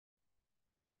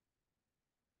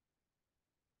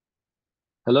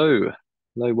Hello,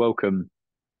 hello, welcome,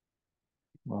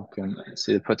 welcome.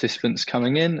 See the participants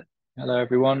coming in. Hello,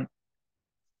 everyone.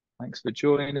 Thanks for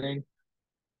joining.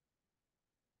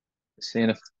 Seeing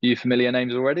a few familiar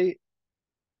names already.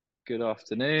 Good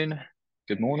afternoon,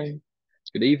 good morning,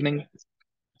 good evening,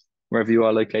 wherever you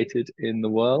are located in the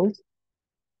world.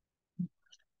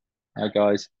 Hi,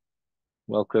 guys.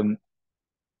 Welcome.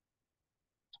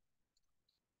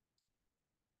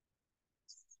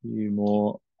 A few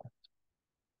more.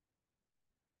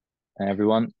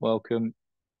 Everyone, welcome.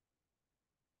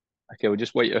 Okay, we'll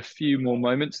just wait a few more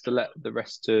moments to let the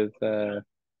rest of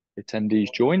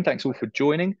attendees join. Thanks all for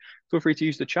joining. Feel free to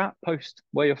use the chat, post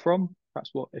where you're from. Perhaps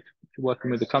if you're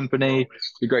working with a company, it'd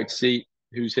be great to see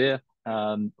who's here,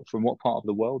 from what part of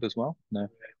the world as well. No,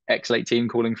 Exalate team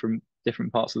calling from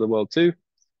different parts of the world too.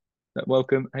 But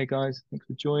welcome. Hey guys, thanks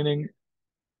for joining.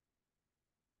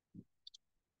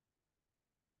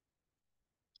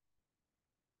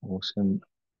 Awesome.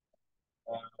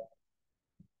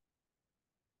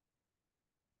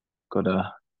 Got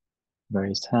a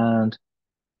raised hand.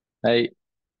 Hey,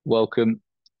 welcome.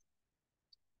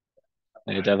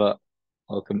 Hey, Deva.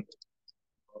 Welcome.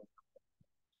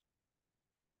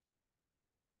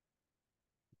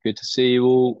 Good to see you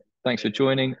all. Thanks for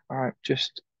joining. All right,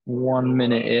 just 1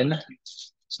 minute in.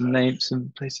 Some names,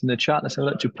 some places in the chat. Let's have a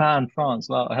look. Japan, France.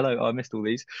 Wow, hello. I missed all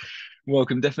these.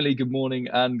 Welcome. Definitely good morning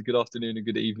and good afternoon and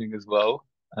good evening as well.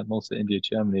 Malta, India,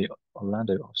 Germany,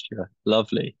 Orlando, Austria.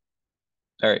 Lovely.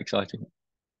 Very exciting.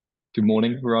 Good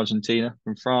morning. We're Argentina,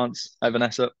 from France. Hi,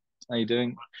 Vanessa. How you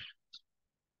doing?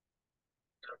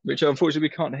 Richard, unfortunately,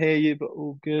 we can't hear you, but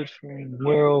all good. From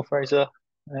Wirral, Fraser.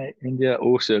 Hey, India.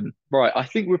 Awesome. Right. I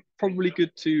think we're probably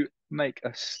good to make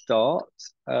a start.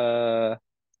 Uh,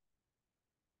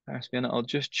 I'll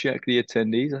just check the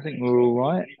attendees. I think we're all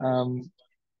right.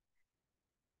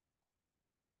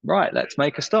 Right, let's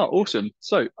make a start. Awesome.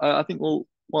 So I think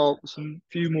while some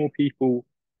few more people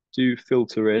do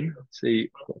filter in, see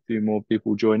got a few more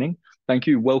people joining. Thank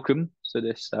you. Welcome to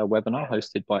this webinar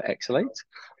hosted by Exalate.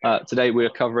 Today we are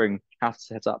covering how to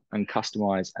set up and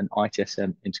customize an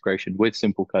ITSM integration with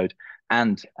simple code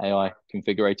and AI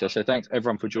configurator. So thanks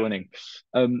everyone for joining.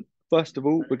 First of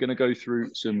all, we're going to go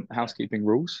through some housekeeping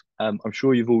rules. I'm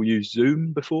sure you've all used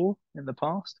Zoom before in the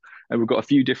past. And we've got a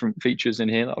few different features in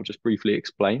here that I'll just briefly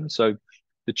explain. So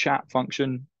the chat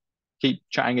function, keep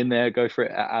chatting in there, go for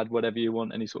it, add whatever you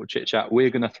want, any sort of chit chat. We're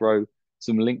going to throw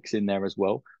some links in there as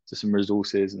well to some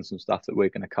resources and some stuff that we're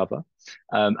going to cover.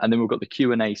 And then we've got the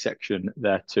Q&A section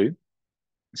there too.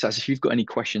 So if you've got any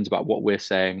questions about what we're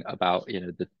saying about,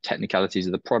 the technicalities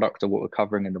of the product or what we're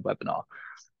covering in the webinar,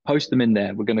 post them in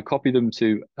there. We're going to copy them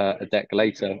to a deck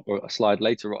later or a slide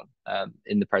later on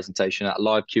in the presentation at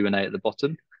live Q&A at the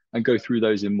bottom and go through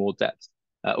those in more depth.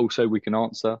 Also, we can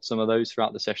answer some of those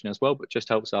throughout the session as well, but just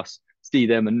helps us see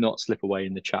them and not slip away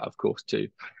in the chat, of course, too.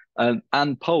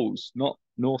 And polls, not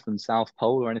North and South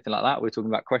Pole or anything like that. We're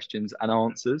talking about questions and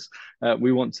answers.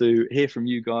 We want to hear from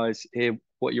you guys, hear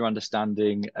what you're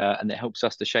understanding, and it helps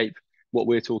us to shape what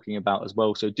we're talking about as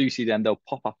well. So do see them, they'll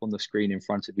pop up on the screen in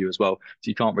front of you as well. So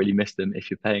you can't really miss them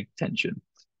if you're paying attention.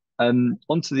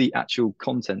 Onto the actual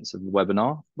contents of the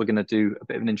webinar, we're going to do a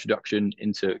bit of an introduction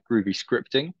into Groovy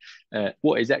scripting.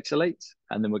 What is Exalate?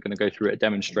 And then we're going to go through a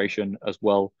demonstration as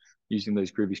well, using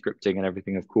those Groovy scripting and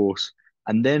everything, of course.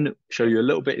 And then show you a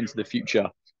little bit into the future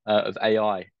of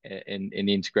AI in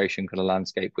the integration kind of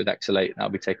landscape with Exalate. That'll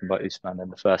be taken by Usman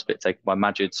and the first bit taken by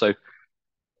Majid. So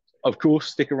of course,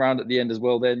 stick around at the end as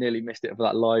well. They nearly missed it for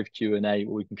that live Q&A where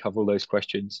we can cover all those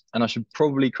questions. And I should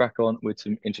probably crack on with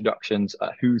some introductions,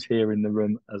 who's here in the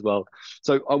room as well.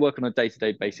 So I work on a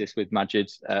day-to-day basis with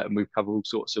Majid, and we've covered all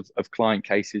sorts of client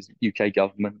cases, UK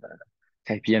government,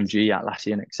 KPMG,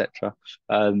 Atlassian, etc.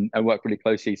 And work really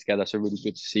closely together. So really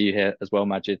good to see you here as well,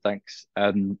 Majid. Thanks.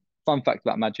 Fun fact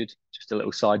about Majid, just a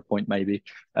little side point maybe.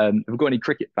 If we've got any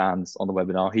cricket fans on the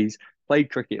webinar, he's played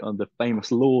cricket on the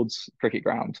famous Lord's cricket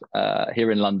ground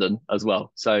here in London as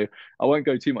well. So I won't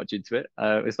go too much into it.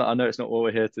 It's not. I know it's not what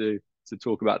we're here to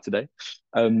talk about today.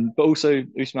 But also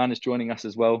Usman is joining us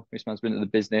as well. Usman's been in the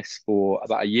business for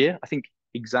about a year. I think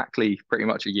exactly pretty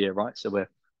much a year, right? So we're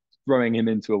throwing him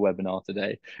into a webinar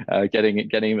today, getting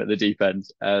him at the deep end.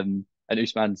 And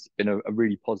Usman's been a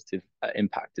really positive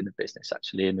impact in the business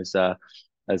actually, and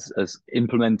has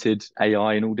implemented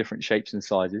AI in all different shapes and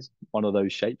sizes. One of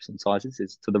those shapes and sizes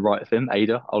is to the right of him,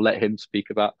 Ada. I'll let him speak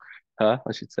about her,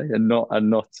 I should say, and not. I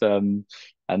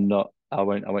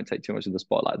won't take too much of the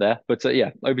spotlight there. But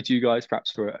yeah, over to you guys,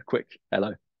 perhaps for a quick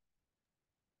hello.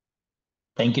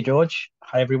 Thank you, George.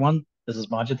 Hi, everyone. This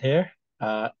is Majid here.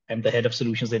 I'm the head of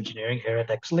solutions engineering here at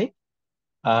Exalate.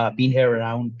 Been here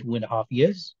around 2.5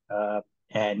 years.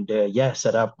 Yeah,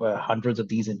 set up hundreds of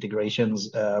these integrations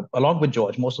along with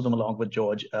George, most of them along with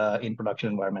George in production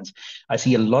environments. I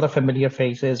see a lot of familiar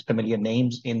faces, familiar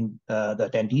names in the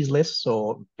attendees list.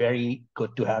 So very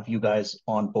good to have you guys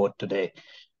on board today.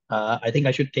 I think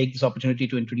I should take this opportunity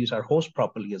to introduce our host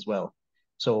properly as well.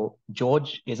 So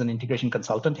George is an integration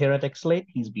consultant here at Exalate.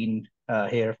 He's been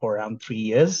here for around 3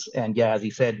 years. And yeah, as he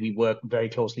said, we work very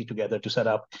closely together to set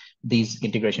up these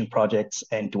integration projects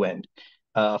end to end.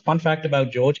 Fun fact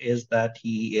about George is that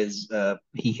he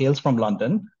hails from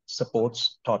London,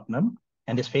 supports Tottenham,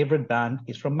 and his favorite band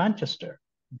is from Manchester.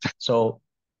 So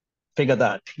figure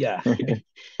that, yeah.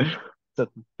 So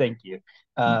thank you.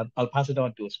 I'll pass it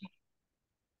on to Usman.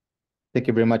 Thank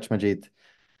you very much, Majid.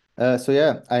 So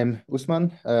yeah, I'm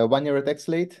Usman, 1 year at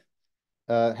Exalate.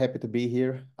 Happy to be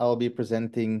here. I'll be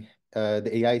presenting the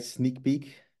AI sneak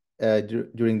peek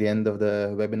during the end of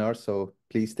the webinar, so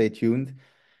please stay tuned.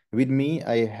 With me,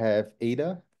 I have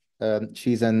Ada.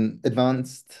 She's an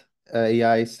advanced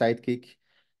AI sidekick,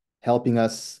 helping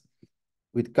us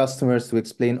with customers to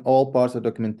explain all parts of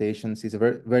documentation. She's a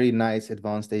very, very nice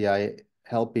advanced AI,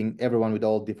 helping everyone with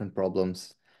all different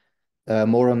problems.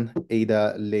 More on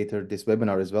Ada later this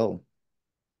webinar as well.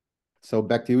 So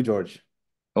back to you, George.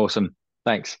 Awesome.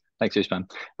 Thanks. Thanks, Usman.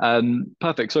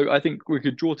 Perfect. So I think we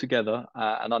could draw together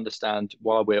and understand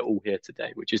why we're all here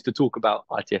today, which is to talk about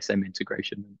ITSM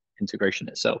integration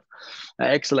itself.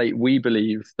 At Exalate, we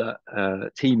believe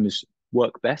that teams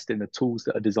work best in the tools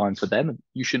that are designed for them. And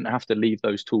you shouldn't have to leave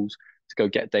those tools to go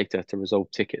get data to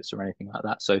resolve tickets or anything like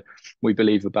that. So we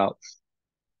believe about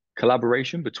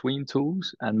collaboration between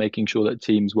tools and making sure that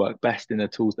teams work best in the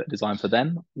tools that are designed for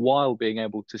them while being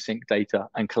able to sync data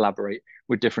and collaborate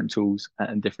with different tools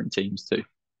and different teams too.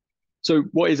 So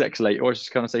what is Exalate? Or I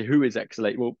just kind of say, who is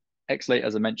Exalate? Well, Exalate,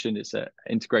 as I mentioned, it's an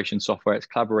integration software. It's a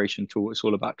collaboration tool. It's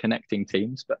all about connecting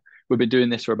teams. But we've been doing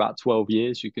this for about 12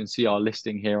 years. You can see our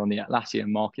listing here on the Atlassian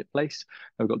marketplace.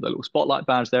 I've got the little spotlight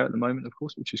badge there at the moment, of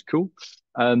course, which is cool.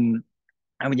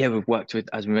 And yeah, we've worked with,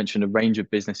 as we mentioned, a range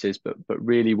of businesses, but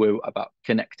really we're about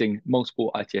connecting multiple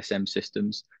ITSM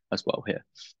systems as well here.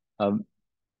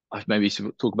 I maybe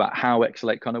talk about how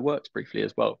Exalate kind of works briefly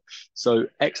as well. So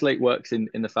Exalate works in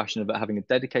the fashion of it having a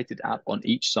dedicated app on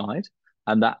each side,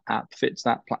 and that app fits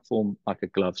that platform like a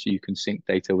glove, so you can sync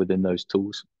data within those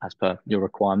tools as per your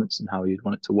requirements and how you'd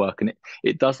want it to work. And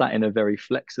it does that in a very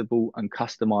flexible and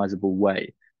customizable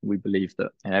way. We believe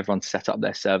that everyone's set up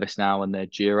their ServiceNow and their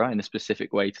Jira in a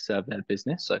specific way to serve their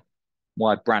business. So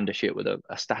why brandish it with a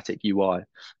static UI?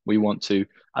 We want to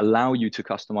allow you to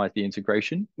customize the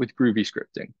integration with Groovy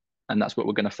scripting. And that's what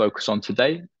we're going to focus on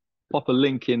today. Pop a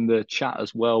link in the chat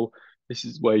as well. This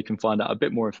is where you can find out a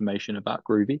bit more information about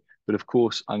Groovy. But of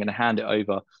course, I'm going to hand it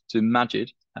over to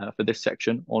Majid for this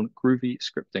section on Groovy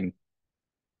scripting.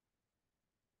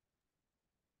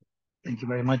 Thank you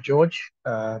very much, George.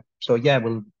 So yeah,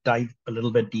 we'll dive a little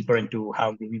bit deeper into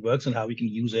how Groovy works and how we can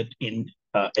use it in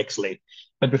Exalate.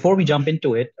 But before we jump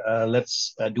into it,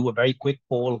 let's do a very quick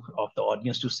poll of the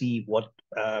audience to see what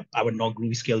our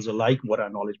non-Groovy skills are like, what our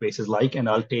knowledge base is like, and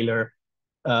I'll tailor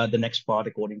the next part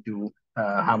according to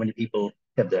how many people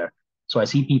get there. So I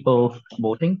see people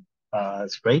voting.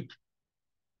 It's great.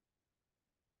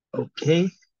 Okay,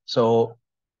 so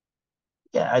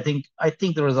yeah, I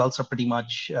think the results are pretty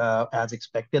much as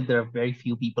expected. There are very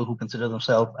few people who consider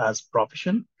themselves as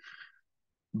proficient,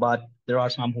 but there are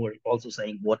some who are also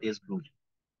saying, "What is Groovy?"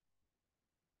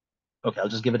 Okay, I'll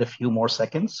just give it a few more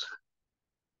seconds.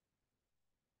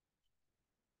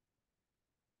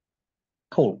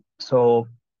 Cool. So,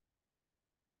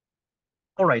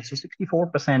 all right. So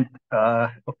 64%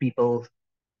 of people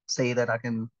say that I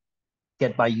can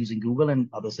get by using Google, and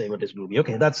others say what is Groovy.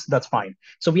 Okay, that's fine.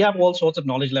 So we have all sorts of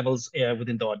knowledge levels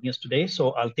within the audience today.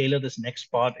 So I'll tailor this next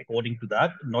part according to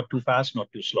that. Not too fast,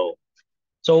 not too slow.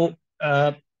 So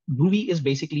Groovy is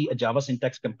basically a Java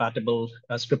syntax compatible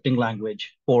scripting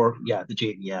language for the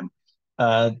JVM.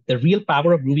 The real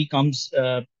power of Groovy comes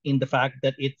in the fact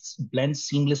that it blends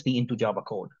seamlessly into Java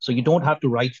code. So you don't have to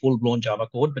write full-blown Java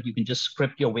code, but you can just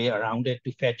script your way around it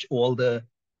to fetch all the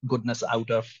goodness out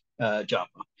of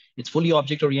Java. It's fully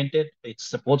object-oriented. It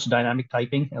supports dynamic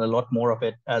typing and a lot more of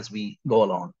it as we go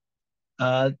along.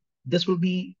 This will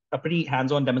be a pretty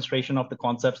hands-on demonstration of the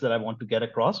concepts that I want to get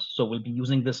across. So we'll be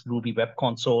using this Groovy web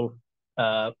console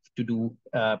to do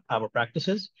our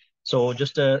practices. So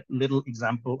just a little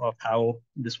example of how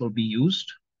this will be used.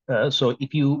 So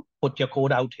if you put your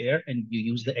code out here and you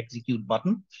use the execute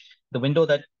button,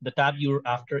 the tab you're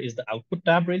after is the output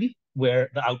tab, really, where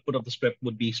the output of the script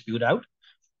would be spewed out.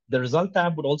 The result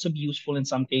tab would also be useful in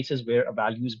some cases where a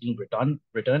value is being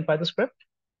returned by the script.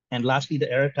 And lastly,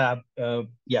 the error tab,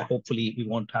 yeah, hopefully we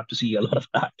won't have to see a lot of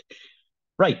that.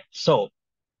 Right, so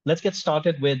let's get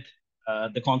started with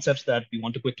the concepts that we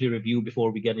want to quickly review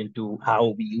before we get into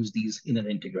how we use these in an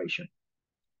integration.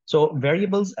 So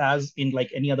variables, as in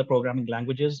like any other programming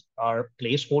languages, are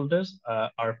placeholders,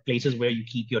 are places where you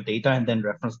keep your data and then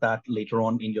reference that later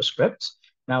on in your scripts.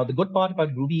 Now, the good part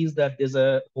about Groovy is that there's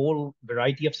a whole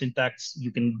variety of syntax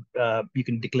you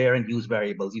can declare and use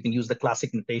variables. You can use the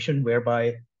classic notation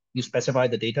whereby you specify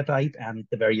the data type and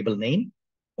the variable name,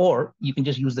 or you can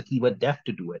just use the keyword def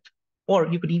to do it. Or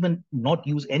you could even not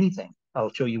use anything.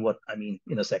 I'll show you what I mean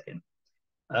in a second.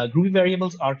 Groovy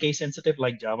variables are case sensitive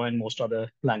like Java and most other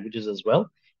languages as well.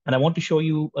 And I want to show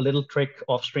you a little trick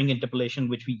of string interpolation,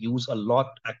 which we use a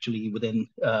lot actually within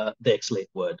the Exalate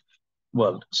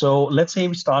world. So let's say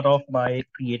we start off by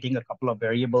creating a couple of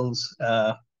variables.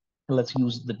 Let's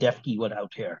use the def keyword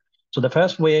out here. So the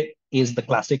first way is the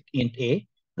classic int a.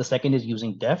 The second is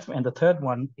using def. And the third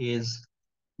one is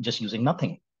just using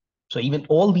nothing. So even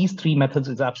all these three methods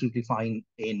is absolutely fine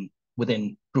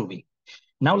within Groovy.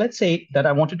 Now let's say that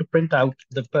I wanted to print out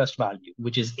the first value,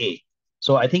 which is a.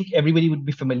 So I think everybody would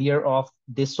be familiar of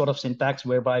this sort of syntax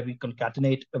whereby we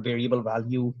concatenate a variable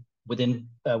value with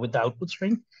the output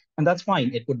string, and that's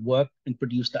fine. It would work and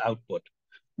produce the output.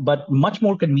 But much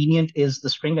more convenient is the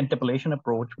string interpolation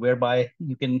approach, whereby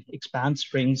you can expand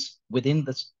strings within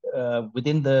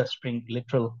the string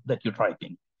literal that you're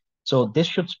typing. So this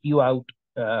should spew out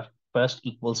first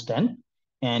equals 10.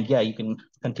 And yeah, you can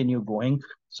continue going.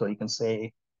 So you can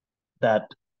say that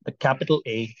the capital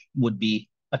A would be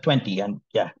a 20, and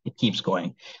yeah, it keeps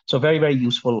going. So very, very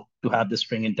useful to have the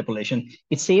string interpolation.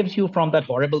 It saves you from that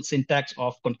horrible syntax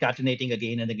of concatenating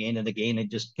again and again and again. It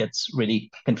just gets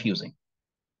really confusing.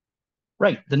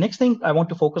 Right, the next thing I want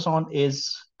to focus on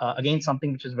is, again,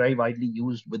 something which is very widely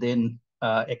used within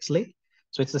Exalate.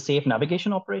 So it's the safe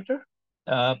navigation operator.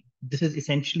 This is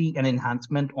essentially an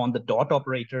enhancement on the dot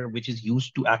operator, which is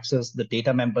used to access the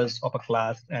data members of a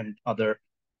class and other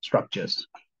structures.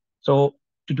 So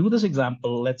to do this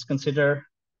example, let's consider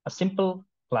a simple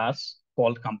class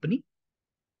called company,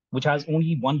 which has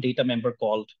only one data member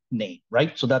called name,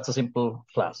 right? So that's a simple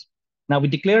class. Now we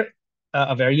declare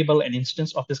a variable, an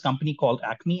instance of this company called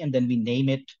Acme, and then we name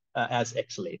it as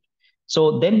Exalate.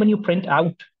 So then when you print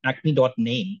out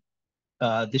acme.name,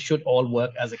 this should all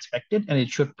work as expected, and it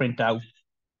should print out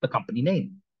the company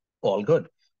name. All good.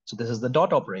 So this is the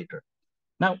dot operator.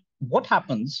 Now, what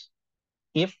happens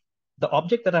if the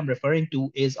object that I'm referring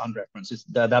to is unreferenced?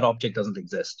 That object doesn't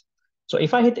exist. So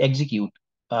if I hit execute,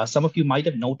 some of you might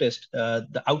have noticed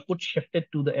the output shifted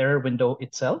to the error window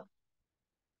itself.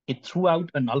 It threw out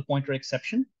a null pointer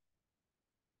exception.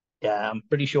 Yeah, I'm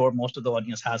pretty sure most of the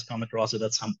audience has come across it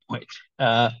at some point.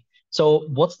 So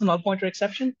what's the null pointer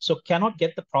exception? So cannot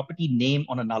get the property name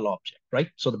on a null object, right?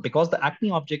 So because the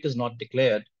Acme object is not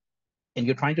declared and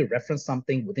you're trying to reference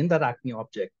something within that Acme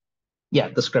object, yeah,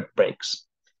 the script breaks.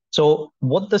 So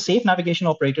what the safe navigation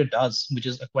operator does, which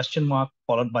is a question mark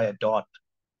followed by a dot,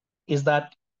 is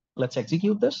that let's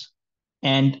execute this.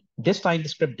 And this time the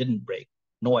script didn't break,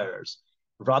 no errors.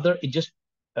 Rather, it just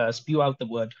spew out the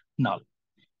word null.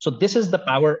 So this is the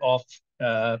power of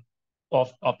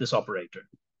this operator.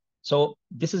 So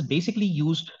this is basically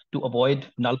used to avoid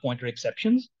null pointer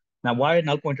exceptions. Now, why are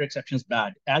null pointer exceptions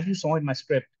bad? As you saw in my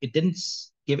script, it didn't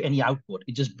give any output.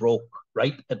 It just broke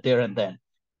right at there and then.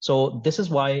 So this is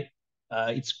why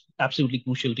it's absolutely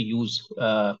crucial to use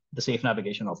the safe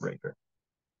navigation operator.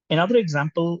 Another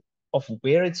example of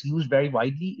where it's used very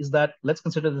widely is that, let's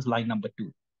consider this line number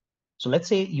 2. So let's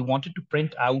say you wanted to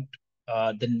print out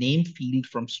the name field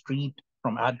from street,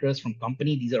 from address, from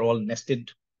company. These are all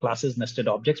nested classes, nested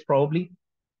objects probably.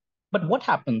 But what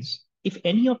happens if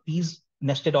any of these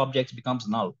nested objects becomes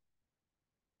null?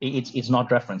 It's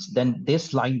not referenced. Then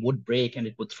this line would break and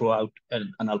it would throw out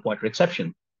a null pointer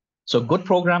exception. So good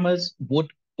programmers would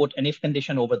put an if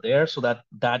condition over there so that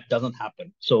that doesn't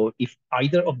happen. So if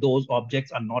either of those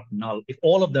objects are not null, if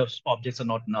all of those objects are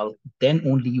not null, then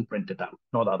only you print it out,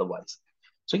 not otherwise.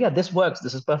 So yeah, this works.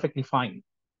 This is perfectly fine.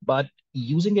 But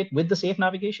using it with the safe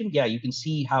navigation, yeah, you can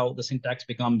see how the syntax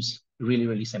becomes really,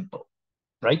 really simple,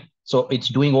 right? So it's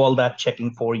doing all that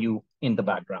checking for you in the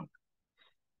background.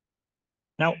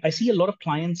 Now, I see a lot of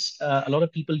clients, a lot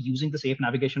of people using the safe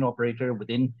navigation operator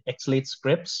within Exalate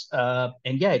scripts.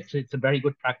 And yeah, it's a very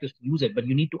good practice to use it, but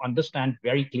you need to understand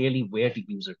very clearly where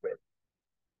to use it with.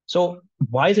 So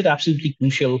why is it absolutely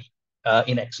crucial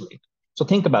in Exalate? So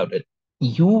think about it.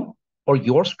 You or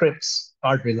your scripts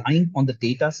are relying on the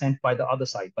data sent by the other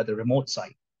side, by the remote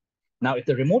side. Now, if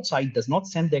the remote side does not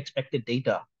send the expected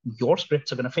data, your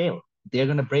scripts are going to fail. They're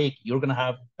going to break. You're going to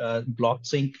have blocked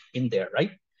sync in there,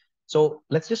 right? So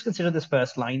let's just consider this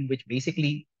first line, which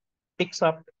basically picks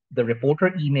up the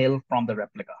reporter email from the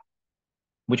replica,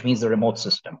 which means the remote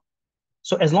system.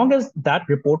 So as long as that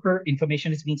reporter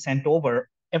information is being sent over,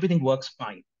 everything works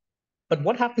fine. But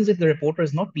what happens if the reporter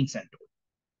is not being sent over?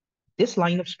 This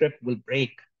line of script will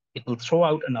break. It will throw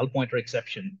out a null pointer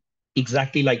exception,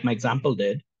 exactly like my example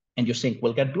did, and your sync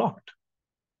will get blocked.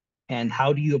 And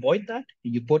how do you avoid that?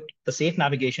 You put the safe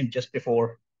navigation just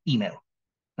before email.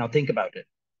 Now think about it.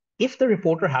 If the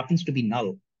reporter happens to be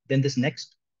null, then this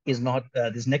next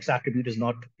attribute is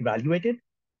not evaluated,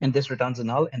 and this returns a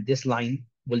null, and this line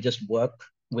will just work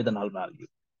with a null value.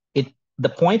 The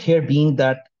point here being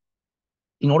that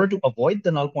in order to avoid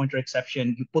the null pointer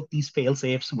exception, you put these fail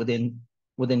safes within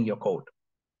your code.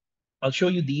 I'll show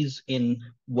you these in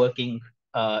working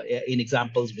in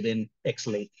examples within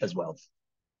Exalate as well.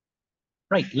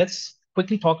 Right, let's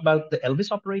quickly talk about the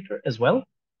Elvis operator as well.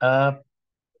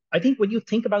 I think when you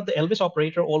think about the Elvis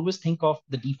operator, always think of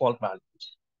the default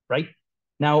values, right?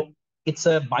 Now, it's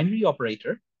a binary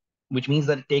operator, which means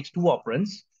that it takes 2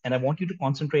 operands, and I want you to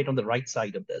concentrate on the right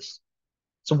side of this.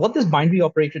 So what this binary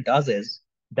operator does is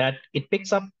that it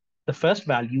picks up the first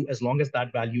value as long as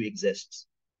that value exists.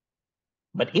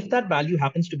 But if that value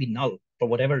happens to be null for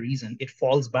whatever reason, it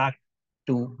falls back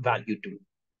to value 2.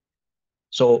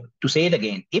 So to say it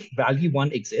again, if value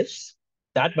 1 exists,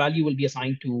 that value will be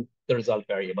assigned to the result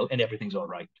variable and everything's all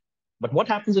right. But what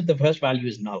happens if the first value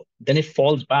is null? Then it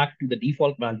falls back to the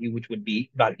default value, which would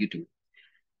be value 2.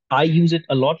 I use it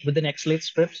a lot within Exalate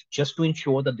scripts just to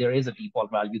ensure that there is a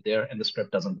default value there and the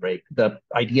script doesn't break. The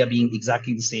idea being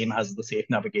exactly the same as the safe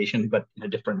navigation, but in a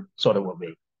different sort of a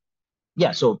way.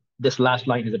 Yeah, so this last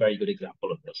line is a very good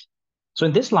example of this. So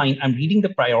in this line, I'm reading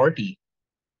the priority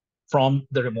from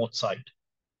the remote side.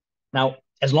 Now,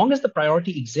 as long as the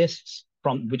priority exists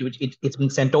from which it's being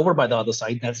sent over by the other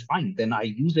side, that's fine. Then I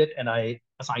use it and I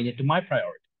assign it to my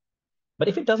priority. But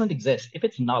if it doesn't exist, if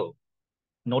it's null,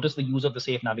 notice the use of the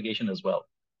safe navigation as well.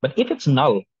 But if it's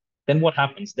null, then what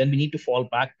happens? Then we need to fall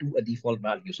back to a default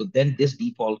value. So then this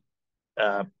default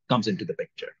comes into the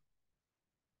picture.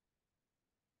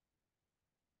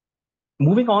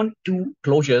 Moving on to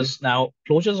closures. Now,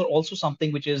 closures are also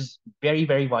something which is very,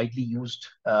 very widely used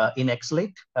in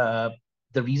Exalate.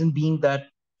 The reason being that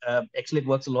Exalate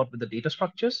works a lot with the data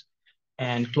structures,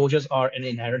 and closures are an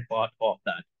inherent part of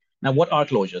that. Now, what are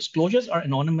closures? Closures are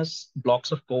anonymous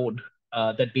blocks of code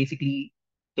that basically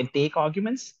can take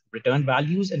arguments, return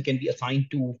values, and can be assigned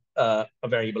to a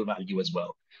variable value as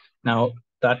well. Now,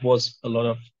 that was a lot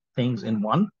of things in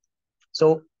one.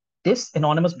 So this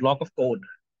anonymous block of code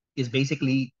is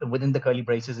basically, within the curly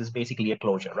braces, is basically a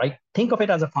closure, right? Think of it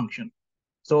as a function.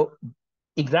 So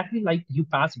exactly like you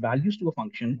pass values to a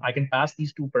function, I can pass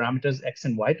these 2 parameters, x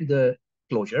and y, to the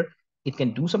closure. It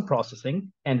can do some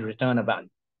processing and return a value.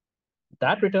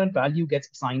 That return value gets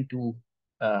assigned to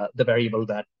the variable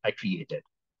that I created.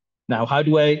 Now, how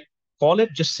do I call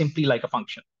it? Just simply like a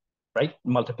function, right?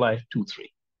 Multiply 2,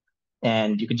 3.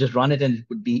 And you can just run it and it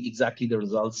would be exactly the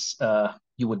results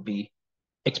you would be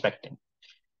expecting.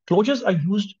 Closures are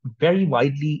used very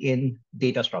widely in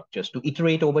data structures to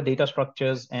iterate over data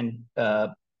structures. And I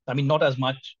mean, not as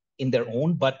much in their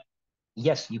own, but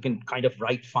yes, you can kind of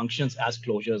write functions as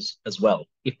closures as well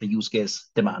if the use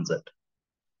case demands it.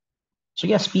 So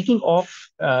yeah, speaking of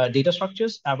data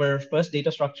structures, our first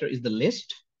data structure is the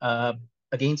list.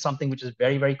 Again, something which is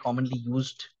very, very commonly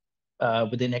used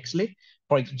within Exalate.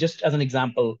 Just as an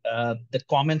example, the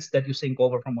comments that you sync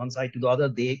over from one side to the other,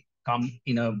 they come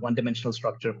in a one-dimensional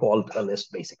structure called a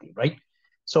list, basically, right?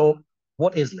 So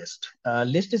what is list?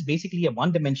 List is basically a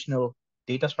one-dimensional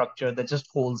data structure that just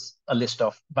holds a list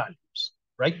of values,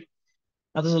 right?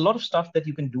 Now, there's a lot of stuff that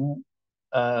you can do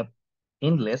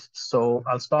in lists. So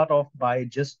I'll start off by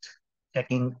just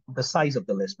checking the size of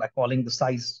the list by calling the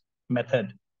size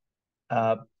method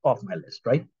of my list,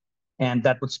 right? And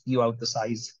that would spew out the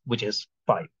size, which is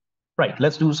 5. Right,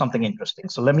 let's do something interesting.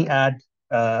 So let me add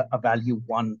a value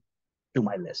 1 to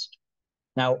my list.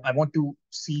 Now, I want to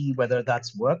see whether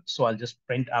that's worked. So I'll just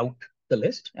print out the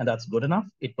list, and that's good enough.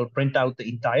 It will print out the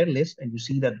entire list, and you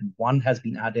see that 1 has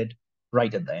been added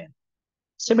right at the end.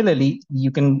 Similarly, you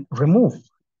can remove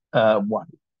 1,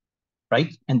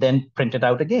 right? And then print it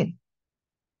out again.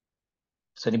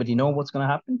 Does anybody know what's going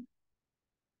to happen?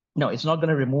 No, it's not going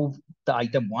to remove the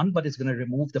item 1, but it's going to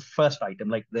remove the first item,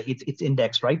 like it's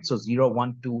indexed, right? So 0,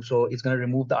 1, 2. So it's going to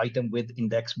remove the item with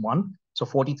index 1. So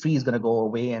 43 is going to go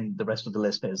away, and the rest of the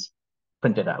list is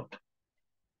printed out.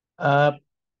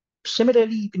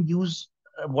 Similarly, you can use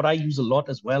what I use a lot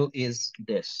as well is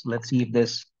this. Let's see if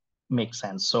this makes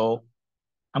sense. So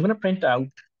I'm going to print out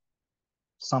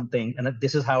something, and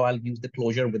this is how I'll use the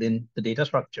closure within the data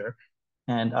structure.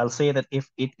 And I'll say that if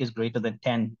it is greater than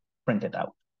 10, print it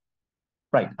out.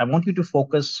 Right, I want you to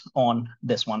focus on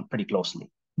this one pretty closely.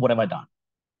 What have I done?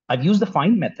 I've used the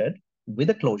find method with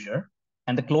a closure,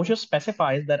 and the closure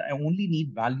specifies that I only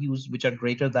need values which are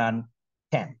greater than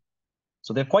 10.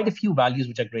 So there are quite a few values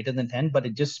which are greater than 10, but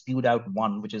it just spewed out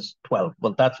one, which is 12.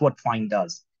 Well, that's what find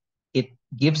does. It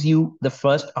gives you the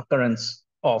first occurrence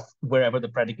of wherever the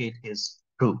predicate is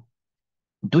true.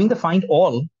 Doing the find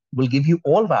all will give you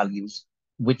all values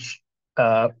which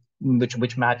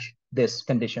match this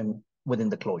condition within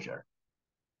the closure.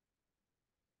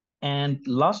 And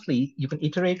lastly, you can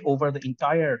iterate over the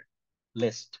entire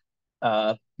list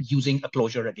using a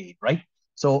closure again, right?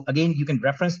 So again, you can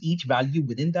reference each value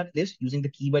within that list using the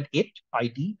keyword it.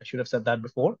 I should have said that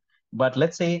before. But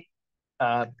let's say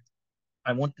I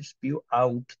want to spew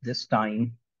out this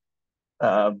time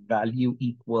value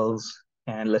equals,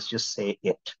 and let's just say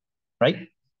it, right?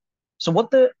 So what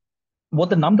the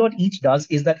num.each does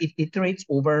is that it iterates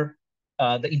over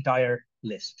the entire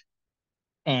list.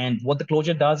 And what the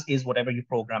closure does is whatever you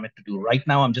program it to do. Right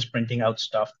now, I'm just printing out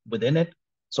stuff within it.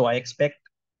 So I expect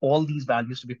all these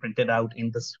values to be printed out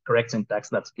in the correct syntax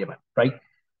that's given, right?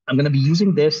 I'm going to be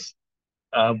using this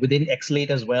within Exalate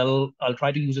as well. I'll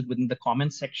try to use it within the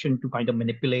comments section to kind of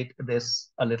manipulate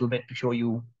this a little bit to show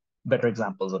you better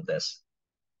examples of this.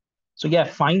 So yeah,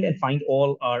 find and find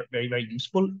all are very, very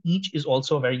useful. Each is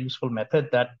also a very useful method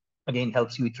that, again,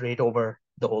 helps you iterate over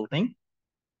the whole thing.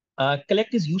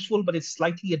 Collect is useful, but it's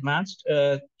slightly advanced.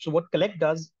 So what collect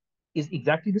does is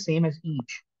exactly the same as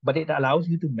each, but it allows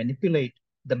you to manipulate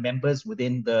the members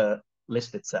within the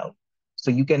list itself.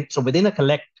 So within a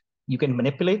collect, you can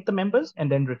manipulate the members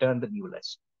and then return the new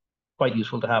list. Quite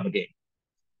useful to have again.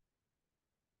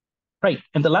 Right,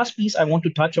 and the last piece I want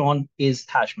to touch on is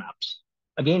hash maps.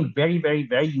 Again, very, very,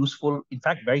 very useful. In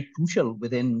fact, very crucial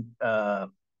within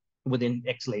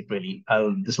Exalate, really.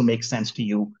 This will make sense to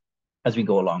you as we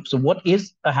go along. So what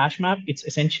is a hash map? It's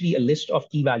essentially a list of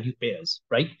key value pairs,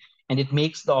 right? And it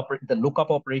makes the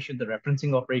lookup operation, the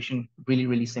referencing operation, really,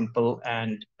 really simple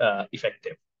and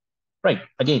effective. Right,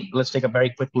 again, let's take a very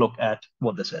quick look at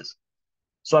what this is.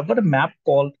 So I've got a map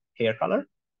called hair color,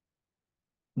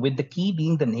 with the key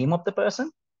being the name of the person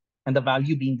and the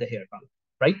value being the hair color,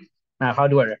 right? Now, how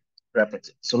do I reference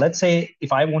it? So let's say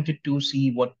if I wanted to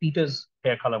see what Peter's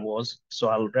hair color was, so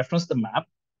I'll reference the map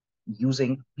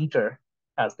using Peter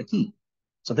as the key.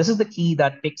 So this is the key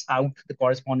that picks out the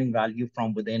corresponding value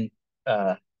from within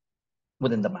the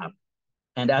map.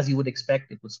 And as you would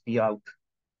expect, it would spew out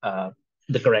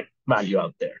the correct value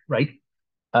out there, right?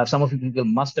 Some of you people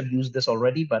must have used this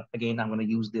already, but again, I'm going to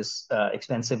use this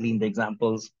extensively in the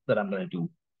examples that I'm going to do.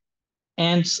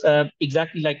 And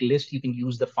exactly like list, you can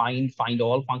use the find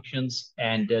all functions,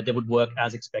 and they would work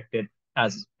as expected,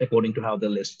 as according to how the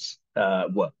lists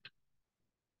worked.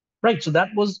 Right, so that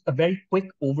was a very quick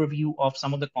overview of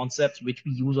some of the concepts which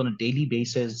we use on a daily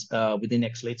basis within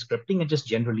Exalate scripting and just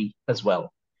generally as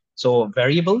well. So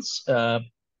variables,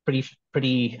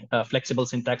 pretty flexible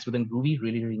syntax within Groovy,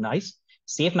 really, really nice.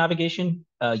 Safe navigation,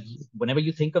 whenever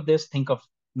you think of this, think of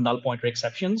null pointer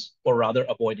exceptions, or rather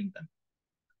avoiding them.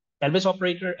 Elvis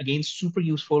operator, again, super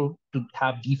useful to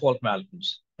have default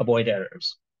values, avoid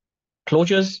errors.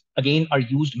 Closures, again, are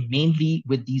used mainly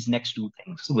with these next two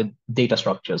things, with data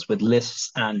structures, with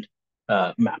lists and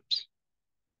maps.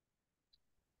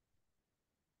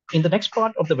 In the next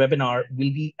part of the webinar,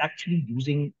 we'll be actually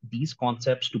using these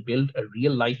concepts to build a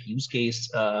real-life use case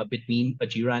between a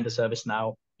Jira and a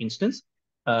ServiceNow instance,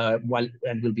 and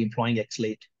we'll be employing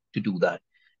Exalate to do that.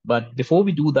 But before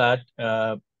we do that,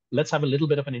 let's have a little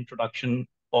bit of an introduction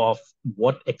of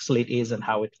what Exalate is and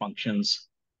how it functions.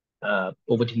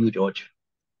 Over to you, George.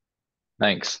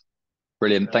 Thanks.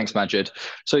 Brilliant. Thanks, Majid.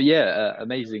 So yeah,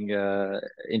 amazing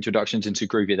introductions into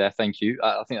Groovy there. Thank you.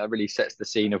 I think that really sets the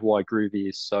scene of why Groovy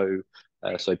is so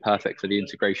perfect for the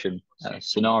integration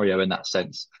scenario in that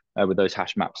sense with those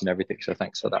hash maps and everything. So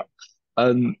thanks for that.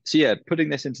 So yeah, putting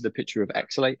this into the picture of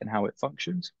Exalate and how it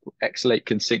functions. Exalate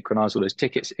can synchronize all those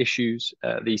tickets, issues,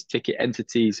 these ticket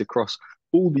entities across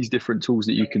all these different tools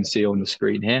that you can see on the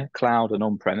screen here, cloud and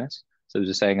on-premise. So as I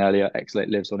was saying earlier, Exalate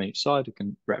lives on each side. It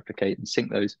can replicate and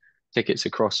sync those tickets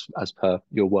across as per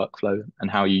your workflow and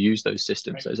how you use those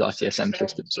systems, those ITSM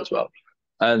systems as well.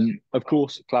 Of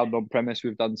course, cloud and on-premise,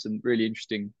 we've done some really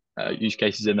interesting use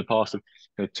cases in the past of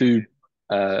two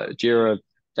Jira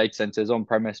data centers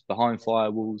on-premise behind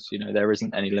firewalls. There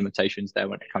isn't any limitations there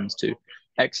when it comes to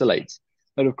Exalate.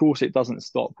 And of course, it doesn't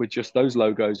stop with just those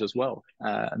logos as well.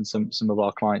 And some of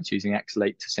our clients using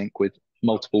Exalate to sync with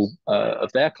multiple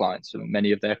of their clients and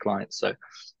many of their clients. So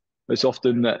it's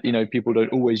often that people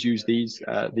don't always use these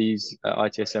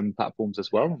ITSM platforms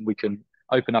as well. We can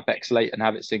open up Exalate and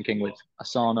have it syncing with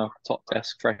Asana,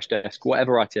 Topdesk, Freshdesk,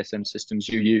 whatever ITSM systems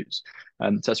you use.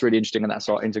 So that's really interesting, and that's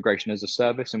our integration as a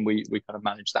service, and we kind of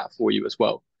manage that for you as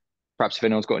well. Perhaps if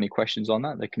anyone's got any questions on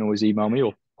that, they can always email me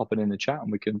or pop it in the chat,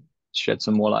 and we can shed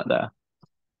some more light there.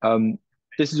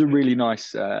 This is a really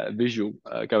nice visual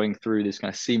going through this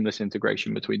kind of seamless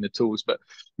integration between the tools, but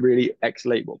really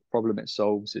Exalate, what problem it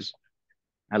solves is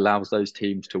allows those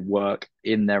teams to work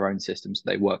in their own systems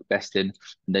they work best in,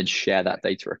 and then share that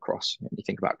data across. When you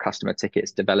think about customer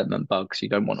tickets, development bugs, you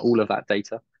don't want all of that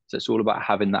data. So it's all about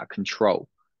having that control.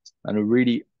 And a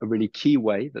really key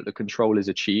way that the control is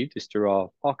achieved is through our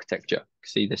architecture.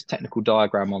 See this technical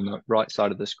diagram on the right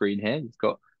side of the screen here. You've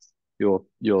got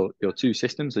your two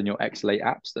systems and your Exalate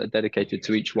apps that are dedicated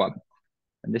to each one.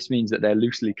 And this means that they're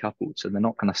loosely coupled, so they're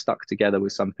not kind of stuck together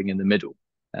with something in the middle.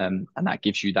 And that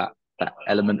gives you that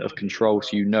element of control,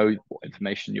 so you know what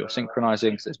information you're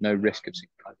synchronizing, so there's no risk of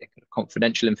synchronizing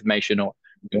confidential information, or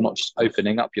you're not just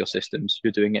opening up your systems,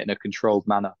 you're doing it in a controlled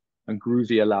manner. And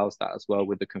Groovy allows that as well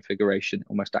with the configuration,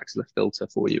 almost acts as a filter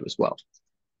for you as well.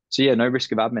 So yeah, no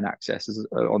risk of admin access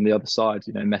on the other side,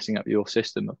 messing up your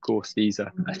system. Of course, these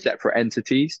are separate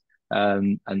entities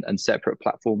and separate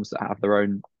platforms that have their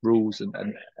own rules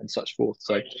and such forth.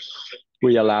 So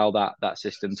we allow that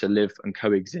system to live and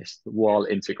coexist while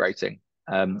integrating.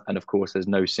 And of course, there's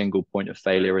no single point of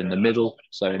failure in the middle.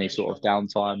 So any sort of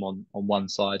downtime on one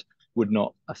side would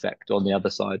not affect on the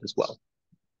other side as well.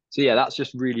 So yeah, that's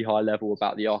just really high level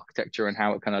about the architecture and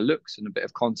how it kind of looks and a bit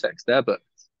of context there. But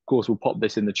of course, we'll pop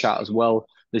this in the chat as well.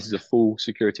 This is a full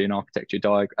security and architecture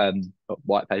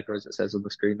white paper, as it says on the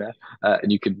screen there.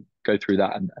 And you can go through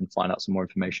that and find out some more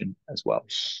information as well.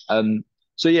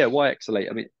 So yeah, why Exalate?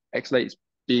 I mean, Exalate is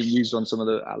being used on some of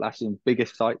the Atlassian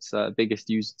biggest sites, biggest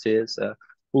user tiers,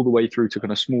 all the way through to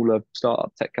kind of smaller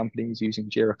startup tech companies using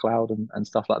Jira Cloud and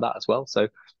stuff like that as well. So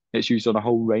it's used on a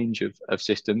whole range of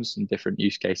systems and different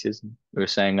use cases. And we were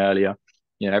saying earlier,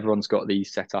 everyone's got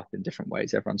these set up in different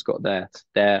ways. Everyone's got their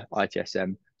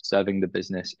ITSM serving the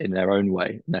business in their own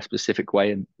way, in their specific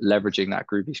way, and leveraging that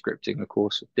Groovy scripting, of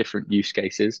course, different use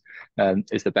cases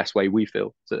is the best way we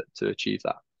feel to achieve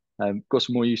that. Got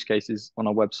some more use cases on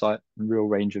our website, a real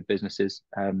range of businesses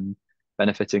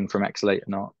benefiting from Exalate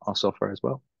and our software as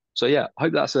well. So yeah, I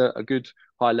hope that's a good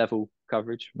high level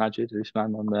coverage, Majid,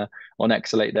 Usman, on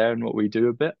Exalate there and what we do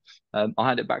a bit. I'll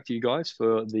hand it back to you guys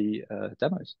for the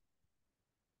demos.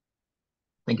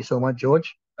 Thank you so much,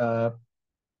 George.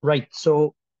 Right,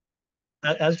 so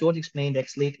as George explained,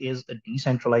 Exalate is a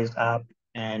decentralized app,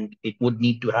 and it would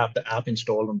need to have the app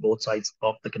installed on both sides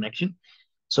of the connection.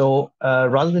 So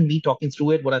rather than me talking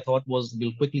through it, what I thought was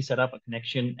we'll quickly set up a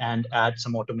connection and add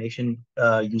some automation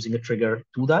using a trigger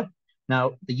to that.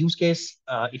 Now, the use case,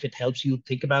 if it helps you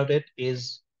think about it,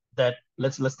 is that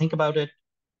let's think about it.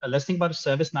 Let's think about a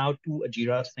ServiceNow to a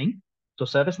Jira thing. So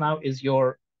ServiceNow is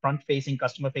your front-facing,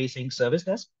 customer-facing service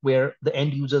desk where the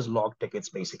end users log tickets,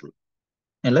 basically.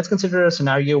 And let's consider a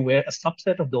scenario where a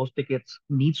subset of those tickets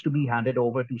needs to be handed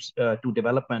over to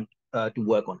development to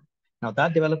work on. Now,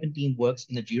 that development team works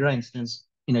in a Jira instance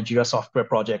in a Jira software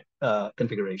project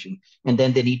configuration. And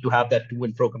then they need to have that to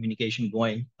and fro communication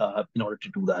going in order to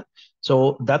do that.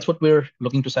 So that's what we're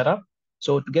looking to set up.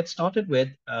 So to get started with,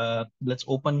 let's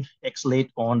open Exalate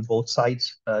on both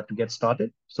sides to get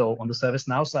started. So on the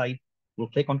ServiceNow side, we'll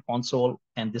click on console,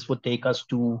 and this would take us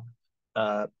to,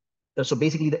 so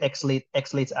basically the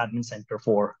Exalate's admin center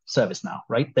for ServiceNow,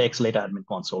 right? The Exalate admin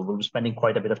console. We'll be spending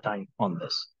quite a bit of time on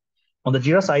this. On the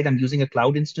Jira side, I'm using a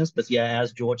cloud instance, but yeah,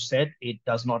 as George said, it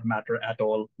does not matter at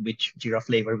all which Jira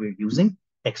flavor we're using.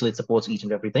 Exalate supports each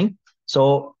and everything.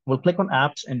 So we'll click on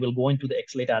apps and we'll go into the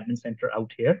Exalate admin center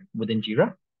out here within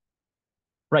Jira.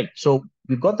 Right, so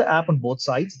we've got the app on both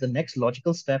sides. The next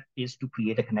logical step is to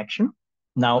create a connection.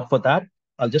 Now for that,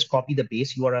 I'll just copy the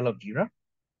base URL of Jira,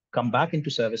 come back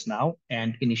into ServiceNow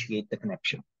and initiate the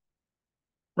connection.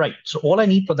 Right, so all I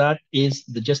need for that is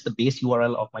just the base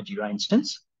URL of my Jira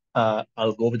instance.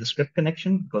 I'll go with the script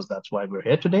connection because that's why we're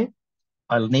here today.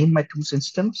 I'll name my two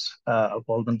systems. I'll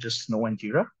call them just Snow and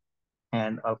Jira,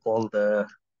 and I'll call the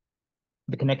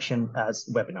connection as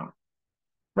webinar.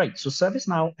 Right, so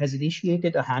ServiceNow has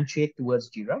initiated a handshake towards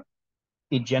Jira.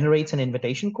 It generates an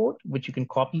invitation code, which you can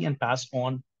copy and pass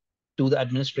on to the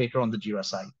administrator on the Jira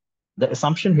side. The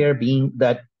assumption here being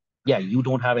that, yeah, you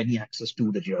don't have any access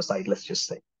to the Jira side, let's just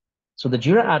say. So the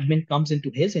Jira admin comes into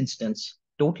his instance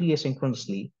totally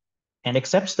asynchronously, and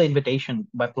accepts the invitation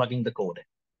by plugging the code in.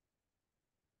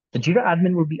 The Jira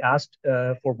admin will be asked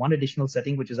for one additional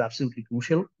setting, which is absolutely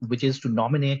crucial, which is to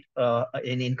nominate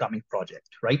an incoming project,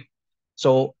 right?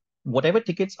 So whatever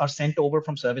tickets are sent over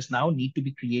from ServiceNow need to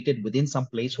be created within some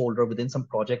placeholder, within some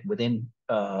project, within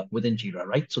Jira,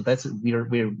 right? So that's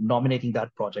we're nominating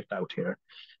that project out here.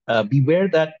 Beware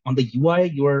that on the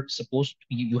UI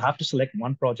you have to select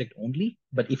one project only,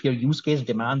 but if your use case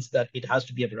demands that it has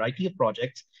to be a variety of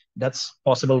projects, that's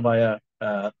possible via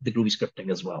the Groovy scripting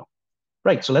as well.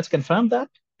 Right, so let's confirm that.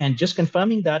 And just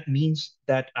confirming that means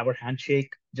that our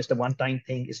handshake, just a one-time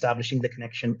thing, establishing the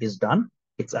connection is done.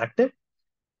 It's active.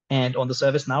 And on the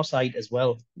ServiceNow side as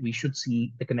well, we should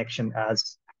see the connection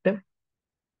as active.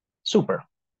 Super.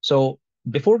 So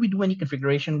before we do any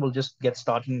configuration, we'll just get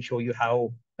started and show you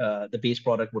how the base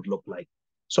product would look like.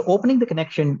 So opening the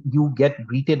connection, you get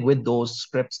greeted with those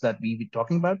scripts that we were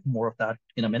talking about, more of that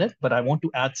in a minute, but I want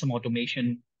to add some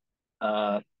automation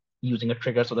using a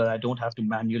trigger so that I don't have to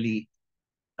manually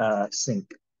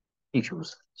sync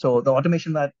issues. So the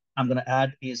automation that I'm going to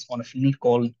add is on a field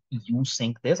called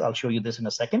uSync this. I'll show you this in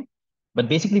a second. But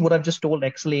basically what I've just told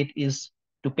Exalate is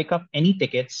to pick up any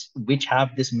tickets which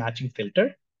have this matching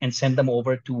filter and send them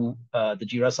over to the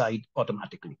Jira side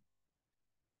automatically.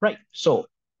 Right, so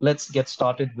let's get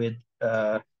started with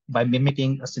by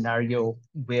mimicking a scenario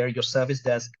where your service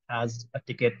desk has a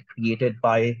ticket created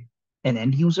by an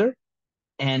end user,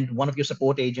 and one of your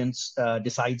support agents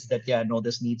decides that, yeah, no,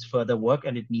 this needs further work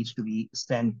and it needs to be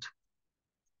sent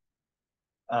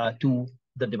to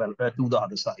the developer, to the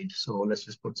other side. So let's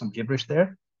just put some gibberish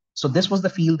there. So this was the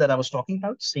field that I was talking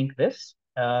about, sync this.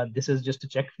 This is just a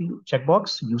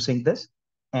checkbox, you sync this.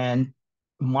 And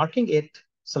marking it,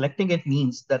 selecting it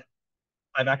means that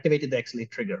I've activated the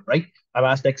Exalate trigger, right? I've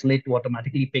asked Exalate to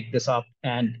automatically pick this up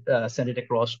and send it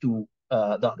across to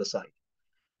the other side.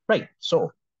 Right,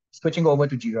 so switching over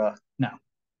to Jira now.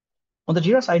 On the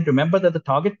Jira side, remember that the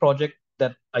target project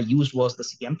that I used was the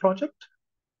CM project.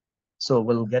 So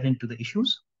we'll get into the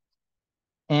issues.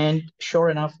 And sure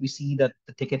enough, we see that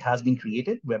the ticket has been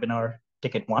created. Webinar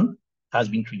ticket 1 has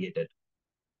been created.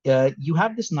 You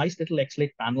have this nice little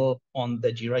Exalate panel on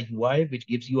the Jira UI, which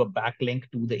gives you a backlink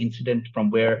to the incident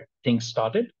from where things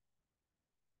started.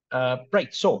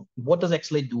 Right, so what does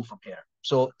Exalate do from here?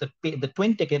 So the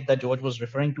twin ticket that George was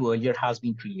referring to earlier has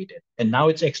been created. And now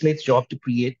it's Exalate's job to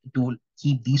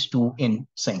keep these two in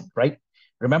sync, right?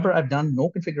 Remember, I've done no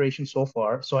configuration so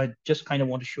far. So I just kind of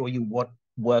want to show you what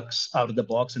works out of the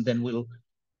box, and then we'll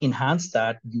enhance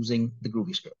that using the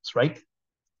Groovy scripts, right?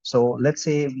 So let's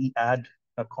say we add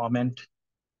a comment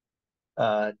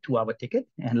to our ticket,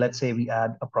 and let's say we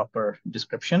add a proper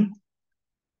description.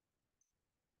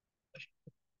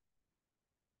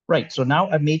 Right, so now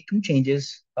I've made 2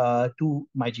 changes to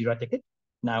my Jira ticket.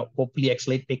 Now, hopefully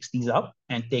Exalate picks these up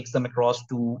and takes them across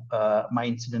to my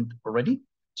incident already.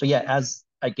 So yeah, as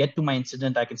I get to my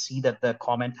incident, I can see that the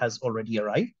comment has already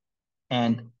arrived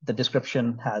and the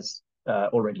description has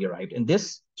already arrived. And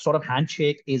this sort of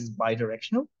handshake is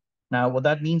bi-directional. Now, what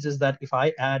that means is that if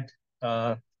I add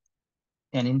an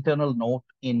internal note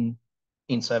in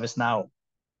ServiceNow,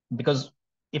 because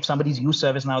if somebody's used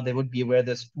ServiceNow, they would be aware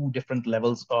there's 2 different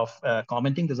levels of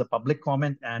commenting. There's a public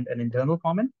comment and an internal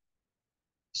comment.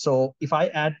 So if I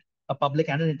add a public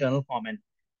and an internal comment,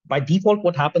 by default,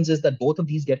 what happens is that both of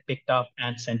these get picked up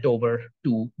and sent over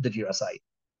to the Jira side.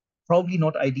 Probably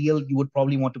not ideal. You would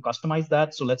probably want to customize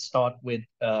that. So let's start with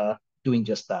doing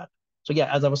just that. So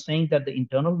yeah, as I was saying, that the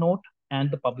internal note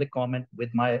and the public comment with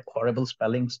my horrible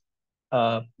spellings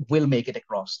will make it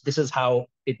across. This is how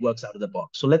it works out of the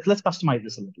box. So let's customize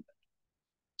this a little bit.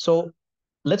 So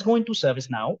let's go into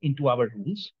ServiceNow, into our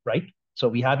rules, right? So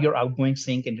we have your outgoing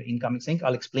sync and your incoming sync.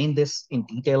 I'll explain this in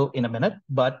detail in a minute,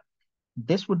 but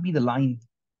this would be the line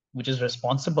which is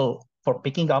responsible for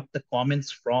picking up the comments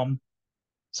from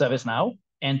ServiceNow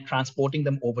and transporting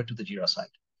them over to the Jira side.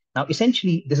 Now,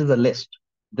 essentially, this is a list.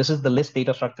 This is the list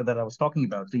data structure that I was talking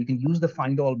about. So you can use the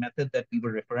find all method that we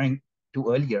were referring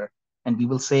to earlier, and we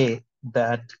will say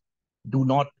that do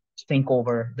not sync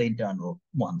over the internal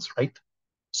ones, right?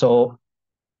 So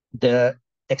the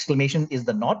exclamation is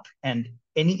the not, and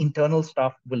any internal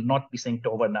stuff will not be synced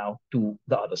over now to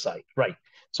the other side, right?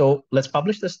 So let's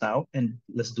publish this now and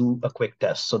let's do a quick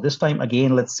test. So this time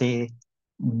again, let's say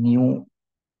new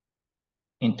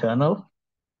internal.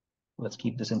 Let's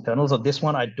keep this internal. So this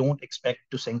one I don't expect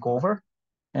to sync over,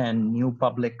 and new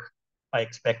public I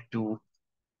expect to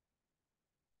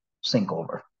sync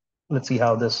over. Let's see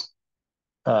how this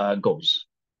goes.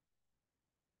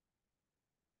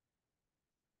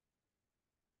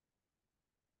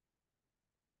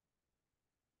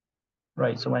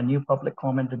 Right, so my new public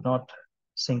comment did not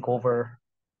sync over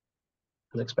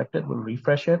as expected. We'll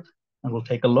refresh it and we'll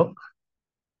take a look.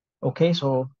 Okay,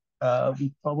 so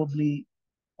we probably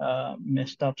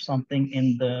messed up something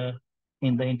in the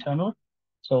internal.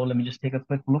 So let me just take a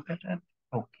quick look at it.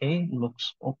 Okay,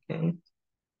 looks okay.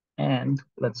 And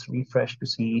let's refresh to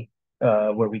see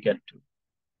where we get to.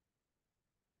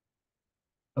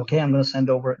 Okay, I'm going to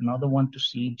send over another one to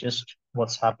see just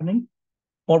what's happening.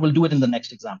 Or we'll do it in the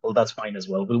next example. That's fine as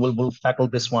well. We'll tackle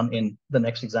this one in the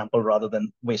next example rather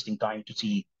than wasting time to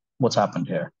see what's happened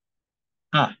here.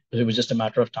 It was just a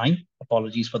matter of time.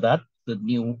 Apologies for that. The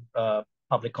new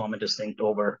public comment is synced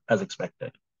over as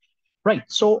expected. Right,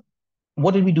 so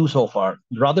what did we do so far?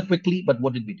 Rather quickly, but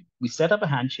what did we do? We set up a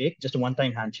handshake, just a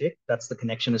one-time handshake. That's the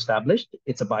connection established.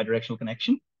 It's a bidirectional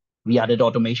connection. We added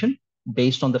automation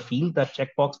based on the field, that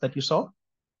checkbox that you saw.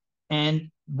 And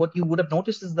what you would have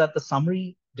noticed is that the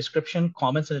summary, description,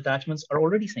 comments, and attachments are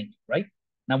already synced, right?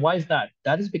 Now, why is that?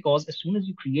 That is because as soon as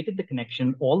you created the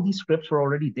connection, all these scripts were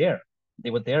already there. They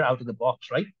were there out of the box,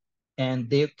 right? And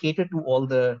they cater to all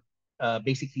the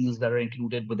basic fields that are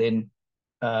included within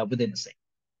the sync.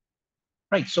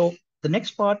 Right, so the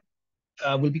next part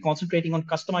will be concentrating on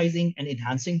customizing and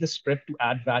enhancing the script to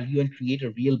add value and create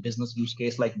a real business use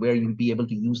case, like where you'll be able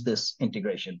to use this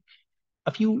integration.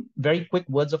 A few very quick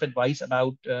words of advice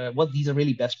about what these are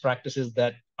really best practices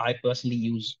that I personally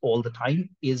use all the time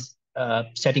is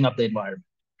setting up the environment.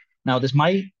 Now, this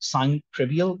might sound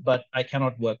trivial, but I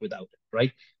cannot work without it,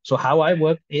 right? So how I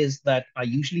work is that I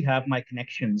usually have my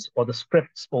connections or the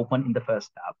scripts open in the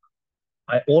first tab.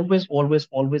 I always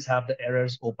have the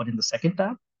errors open in the second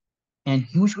tab, and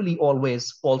usually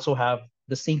always also have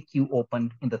the sync queue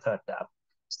open in the third tab.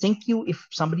 Sync queue, if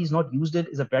somebody's not used it,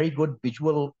 is a very good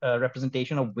visual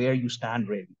representation of where you stand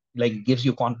really. Like it gives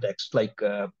you context, like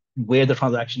where the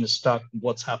transaction is stuck,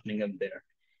 what's happening in there.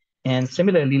 And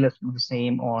similarly, let's do the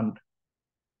same on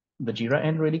the Jira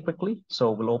end really quickly.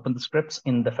 So we'll open the scripts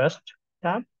in the first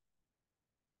tab.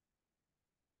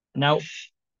 Now,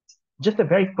 just a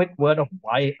very quick word of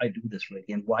why I do this really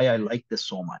and why I like this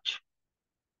so much.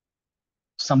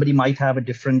 Somebody might have a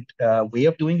different way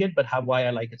of doing it, but why I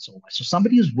like it so much. So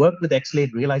somebody who's worked with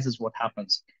Exalate realizes what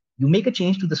happens. You make a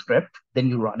change to the script, then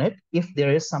you run it. If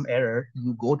there is some error,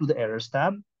 you go to the errors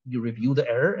tab, you review the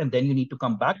error, and then you need to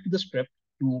come back to the script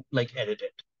to like edit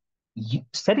it.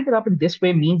 Setting it up in this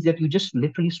way means that you're just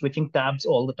literally switching tabs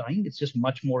all the time. It's just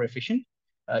much more efficient.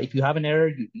 If you have an error,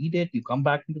 you read it, you come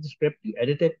back into the script, you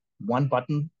edit it, one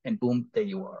button, and boom, there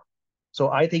you are. So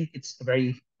I think it's a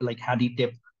very like handy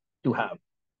tip to have.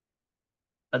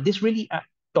 This really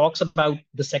talks about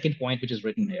the second point, which is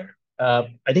written here.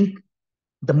 I think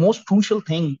the most crucial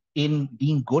thing in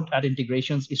being good at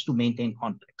integrations is to maintain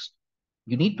context.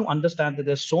 You need to understand that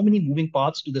there's so many moving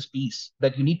parts to this piece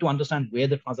that you need to understand where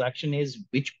the transaction is,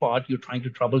 which part you're trying to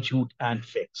troubleshoot and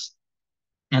fix.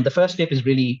 And the first step is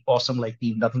really awesome, like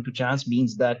leave nothing to chance,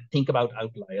 means that think about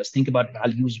outliers, think about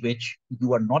values which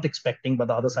you are not expecting, but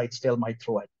the other side still might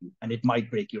throw at you, and it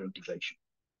might break your integration.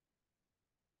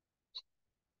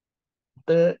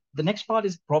 The next part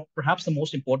is perhaps the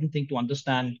most important thing to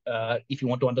understand if you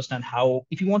want to understand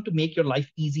if you want to make your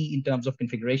life easy in terms of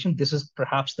configuration, this is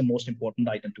perhaps the most important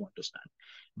item to understand.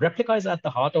 Replica is at the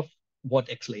heart of what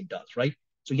Exalate does, right?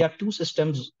 So you have two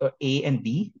systems, A and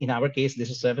B. In our case, this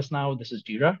is ServiceNow, this is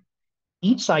Jira.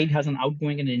 Each side has an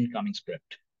outgoing and an incoming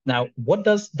script. Now, what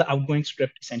does the outgoing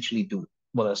script essentially do?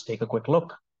 Well, let's take a quick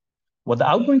look. What the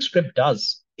outgoing script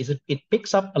does is it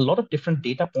picks up a lot of different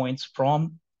data points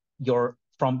from your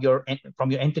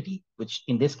entity, which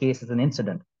in this case is an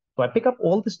incident. So I pick up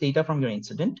all this data from your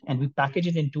incident and we package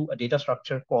it into a data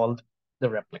structure called the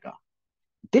replica.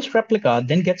 This replica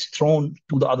then gets thrown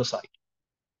to the other side,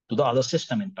 to the other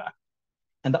system, in fact.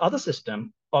 And the other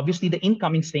system, obviously the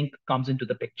incoming sync comes into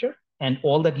the picture, and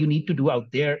all that you need to do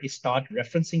out there is start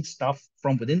referencing stuff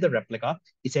from within the replica,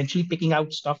 essentially picking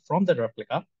out stuff from the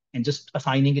replica and just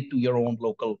assigning it to your own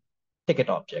local ticket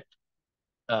object.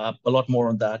 A lot more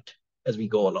on that as we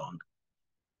go along.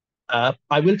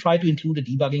 I will try to include a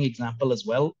debugging example as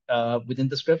well within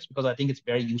the scripts, because I think it's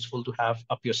very useful to have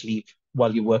up your sleeve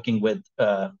while you're working with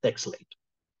Exalate.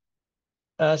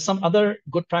 Some other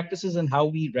good practices and how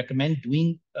we recommend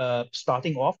doing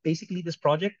starting off basically this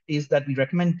project is that we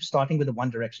recommend starting with a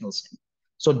one-directional sync.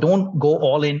 So don't go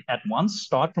all in at once.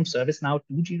 Start from ServiceNow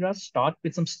to Jira. Start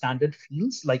with some standard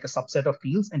fields, like a subset of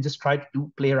fields, and just try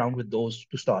to play around with those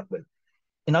to start with.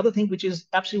 Another thing which is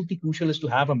absolutely crucial is to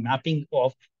have a mapping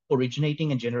of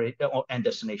originating and generator and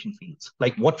destination fields.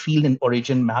 Like what field in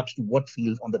origin maps to what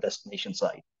field on the destination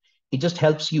side. It just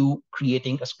helps you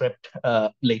creating a script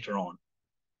later on.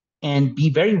 And be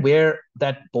very aware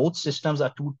that both systems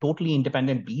are two totally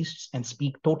independent beasts and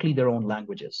speak totally their own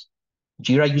languages.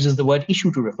 Jira uses the word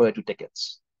issue to refer to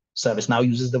tickets. ServiceNow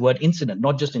uses the word incident,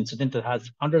 not just incident, it has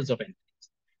hundreds of entities.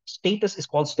 Status is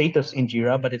called status in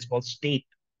Jira, but it's called state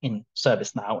in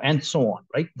ServiceNow, and so on,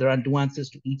 right? There are nuances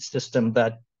to each system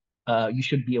that you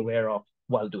should be aware of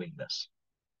while doing this.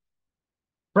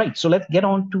 Right, so let's get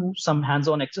on to some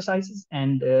hands-on exercises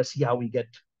and see how we get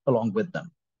along with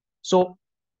them. So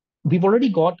we've already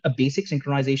got a basic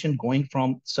synchronization going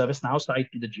from ServiceNow side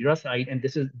to the Jira side, and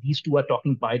these two are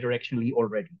talking bi-directionally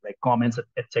already, like comments,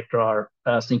 etc., are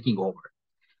syncing over.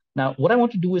 Now, what I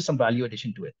want to do is some value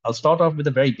addition to it. I'll start off with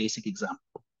a very basic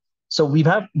example. So we've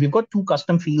got two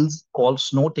custom fields called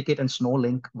Snow Ticket and Snow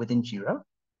Link within Jira,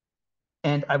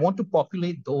 and I want to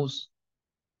populate those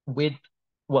with,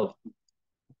 well,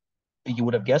 you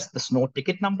would have guessed the Snow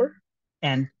Ticket number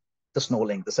and the Snow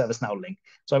Link, the ServiceNow link.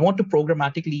 So I want to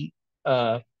programmatically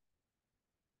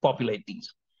populate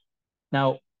these.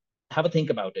 Now, have a think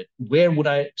about it. Where would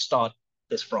I start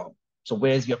this from? So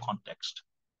where's your context?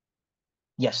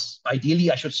 Yes,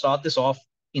 ideally, I should start this off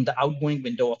in the outgoing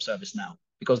window of ServiceNow,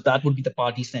 because that would be the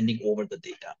party sending over the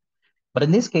data. But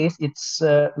in this case, it's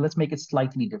let's make it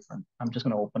slightly different. I'm just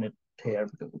going to open it here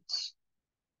because it's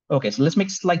okay. So let's make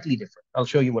it slightly different. I'll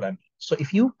show you what I mean. So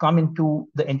if you come into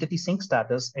the entity sync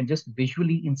status and just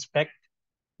visually inspect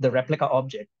the replica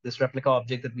object, this replica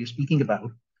object that we're speaking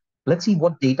about, let's see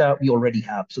what data we already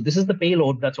have. So this is the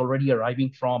payload that's already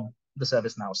arriving from the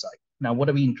ServiceNow side. Now, what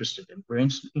are we interested in? We're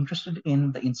interested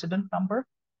in the incident number,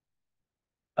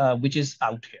 which is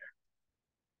out here.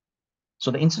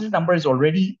 So the incident number is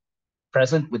already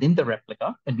present within the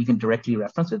replica, and we can directly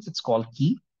reference it. It's called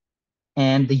key.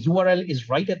 And the URL is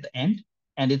right at the end,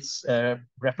 and it's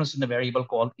referenced in a variable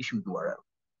called issue URL.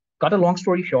 Cut a long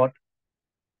story short,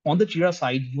 on the Jira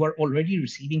side, you are already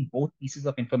receiving both pieces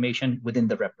of information within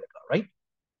the replica, right?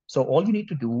 So all you need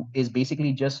to do is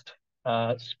basically just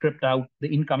script out the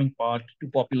incoming part to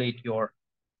populate your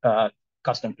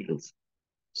custom fields.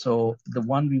 So the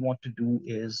one we want to do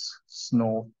is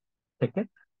Snow Ticket,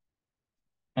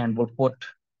 and we'll put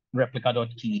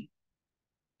replica.key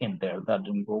in there. That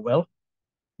didn't go well.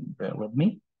 Bear with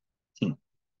me. Key.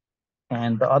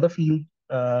 And the other field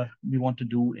we want to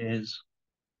do is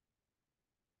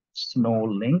Snow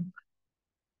Link,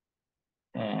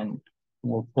 and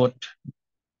we'll put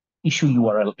issue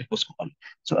URL, it was called.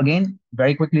 So again,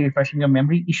 very quickly refreshing your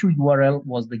memory, issue URL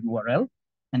was the URL,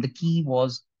 and the key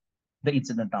was the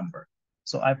incident number.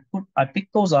 So I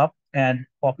picked those up and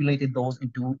populated those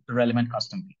into the relevant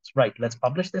custom fields. Right, let's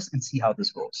publish this and see how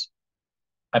this goes.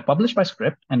 I published my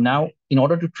script, and now in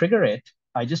order to trigger it,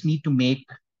 I just need to make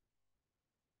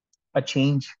a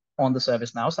change on the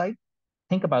ServiceNow side.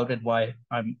 Think about it why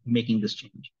I'm making this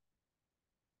change.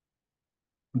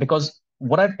 Because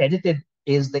what I've edited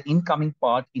is the incoming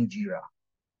part in Jira.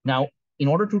 Now, in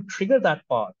order to trigger that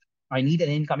part, I need an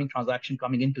incoming transaction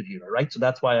coming into Jira, right? So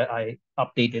that's why I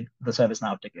updated the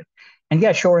ServiceNow ticket. And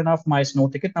yeah, sure enough, my Snow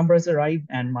ticket number has arrived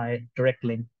and my direct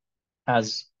link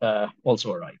has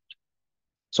also arrived.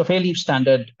 So fairly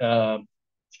standard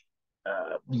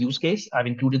use case. I've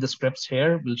included the scripts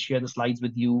here. We'll share the slides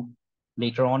with you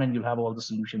later on, and you'll have all the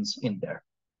solutions in there.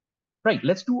 Right,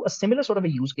 let's do a similar sort of a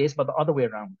use case, but the other way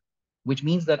around, which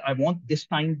means that I want this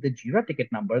time the Jira ticket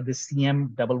number, this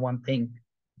CM11 thing,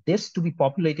 this to be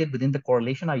populated within the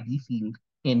correlation ID field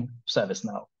in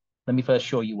ServiceNow. Let me first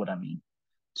show you what I mean.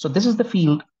 So this is the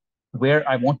field where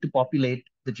I want to populate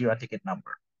the Jira ticket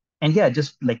number. And yeah,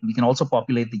 just like we can also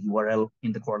populate the URL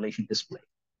in the correlation display.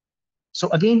 So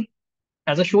again,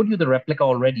 as I showed you the replica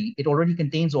already, it already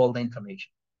contains all the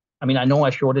information. I mean, I know I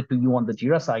showed it to you on the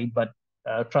Jira side, but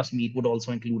trust me, it would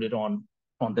also include it on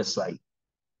this side.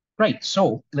 Right,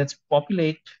 so let's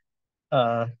populate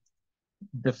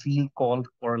the field called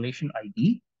correlation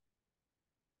ID.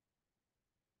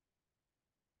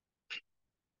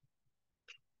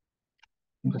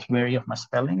 I'm just wary of my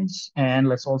spellings. And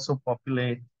let's also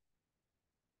populate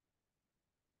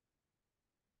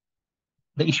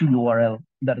the issue URL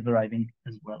that is arriving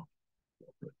as well.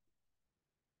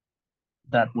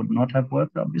 That would not have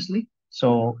worked, obviously.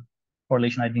 So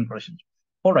correlation ID and correlation.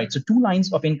 All right, so 2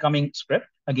 lines of incoming script.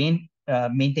 Again,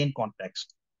 maintain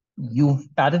context. You've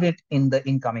added it in the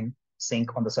incoming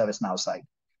sync on the ServiceNow side.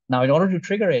 Now, in order to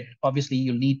trigger it, obviously,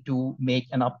 you'll need to make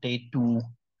an update to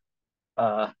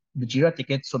the Jira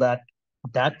ticket so that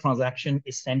that transaction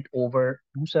is sent over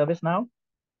to ServiceNow.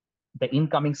 The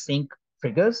incoming sync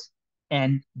triggers,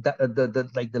 and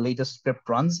the latest script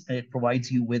runs, and it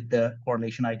provides you with the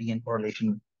correlation ID and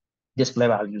correlation display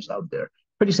values out there.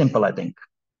 Pretty simple, I think.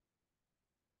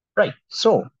 Right,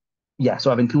 so Yeah,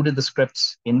 so I've included the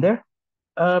scripts in there.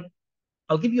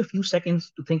 I'll give you a few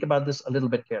seconds to think about this a little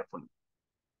bit carefully.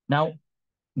 Now,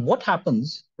 what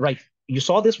happens, right? You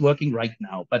saw this working right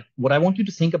now, but what I want you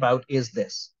to think about is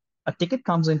this. A ticket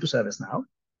comes into ServiceNow,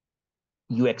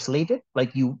 you exalate it,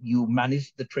 like you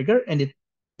manage the trigger, and it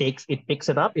picks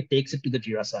it up, it takes it to the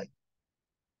Jira side.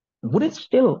 Would it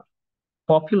still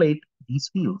populate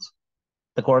these fields?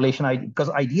 The correlation ID, because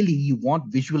ideally you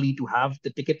want visually to have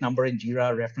the ticket number in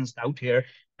Jira referenced out here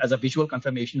as a visual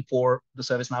confirmation for the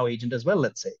ServiceNow agent as well,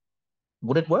 let's say.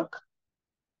 Would it work?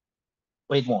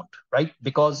 Well, it won't, right?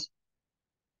 Because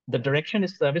the direction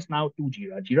is ServiceNow to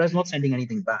Jira. Jira is not sending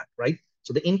anything back, right?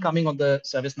 So the incoming on the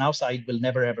ServiceNow side will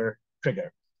never ever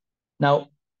trigger. Now,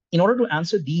 in order to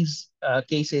answer these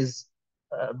cases,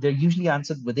 they're usually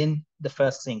answered within the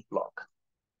first sync block.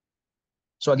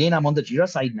 So again, I'm on the Jira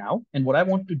side now. And what I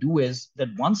want to do is that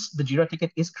once the Jira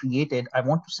ticket is created, I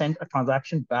want to send a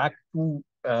transaction back to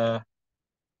the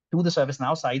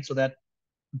ServiceNow side so that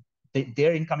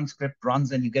their incoming script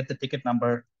runs and you get the ticket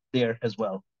number there as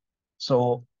well.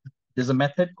 So there's a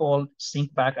method called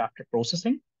sync back after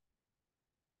processing.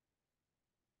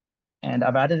 And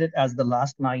I've added it as the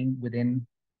last line within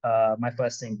my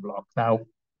first sync block. Now,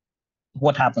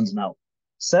 what happens now?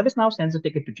 ServiceNow sends a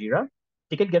ticket to Jira.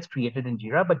 Ticket gets created in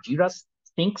Jira, but Jira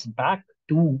syncs back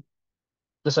to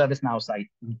the ServiceNow side,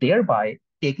 thereby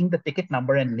taking the ticket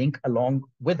number and link along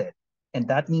with it. And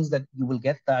that means that you will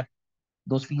get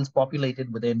those fields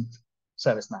populated within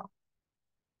ServiceNow.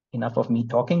 Enough of me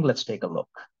talking, let's take a look.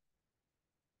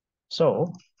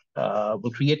 So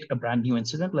we'll create a brand new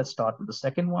incident. Let's start with the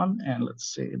second one. And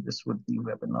let's say this would be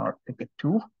webinar ticket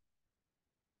 2.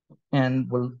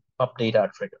 And we'll update our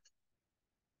trigger.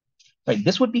 Right,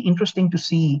 this would be interesting to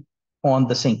see on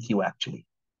the sync queue actually.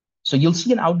 So you'll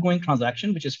see an outgoing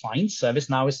transaction, which is fine.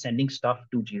 ServiceNow is sending stuff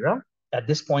to Jira. At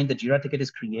this point, the Jira ticket is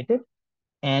created.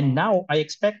 And now I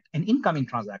expect an incoming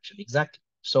transaction, exactly.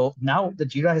 So now the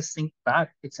Jira has synced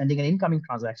back, it's sending an incoming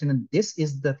transaction. And this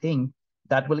is the thing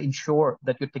that will ensure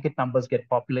that your ticket numbers get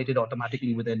populated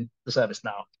automatically within the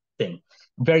ServiceNow thing.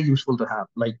 Very useful to have.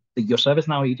 Like your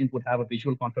ServiceNow agent would have a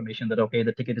visual confirmation that, okay,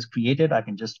 the ticket is created. I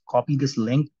can just copy this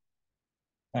link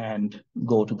and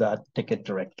go to that ticket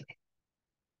directly.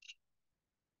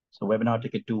 So webinar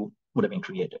ticket 2 would have been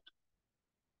created.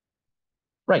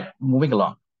 Right, moving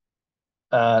along.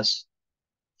 So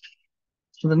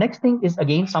the next thing is,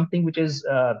 again, something which is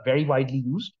very widely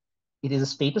used. It is a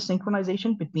status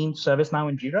synchronization between ServiceNow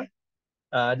and Jira.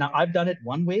 Now, I've done it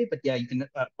one way, but yeah, you can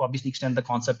obviously extend the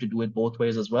concept to do it both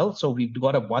ways as well. So we've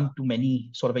got a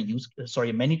many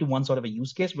to one sort of a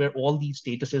use case where all these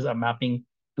statuses are mapping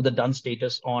to the done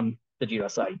status on the Jira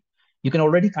side. You can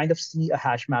already kind of see a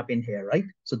hash map in here, right?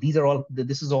 So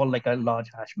this is all like a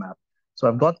large hash map. So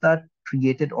I've got that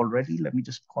created already. Let me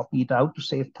just copy it out to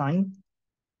save time.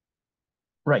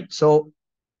 Right, so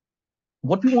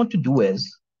what we want to do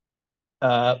is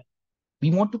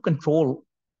we want to control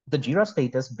the Jira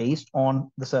status based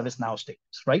on the ServiceNow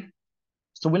status, right?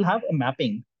 So we'll have a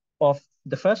mapping of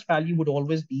the first value would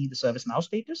always be the ServiceNow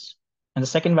status, and the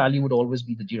second value would always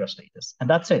be the Jira status. And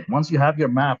that's it. Once you have your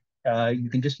map, you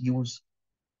can just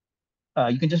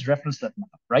reference that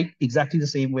map, right? Exactly the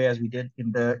same way as we did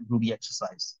in the Groovy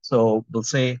exercise. So we'll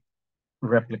say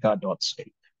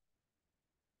replica.state.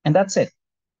 And that's it.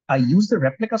 I use the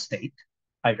replica state,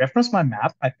 I reference my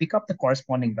map, I pick up the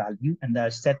corresponding value, and I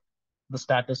set the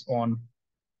status on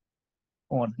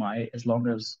my, as long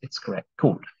as it's correct.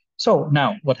 Cool. So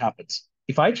now what happens?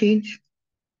 If I change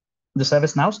the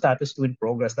ServiceNow status to in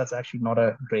progress, that's actually not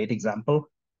a great example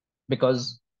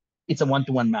because it's a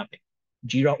one-to-one mapping.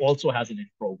 Jira also has it in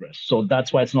progress. So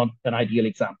that's why it's not an ideal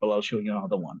example. I'll show you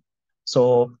another one.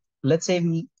 So let's say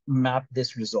we map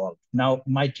this resolve. Now,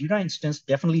 my Jira instance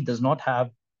definitely does not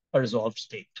have a resolved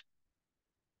state.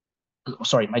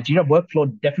 Sorry, my Jira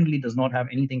workflow definitely does not have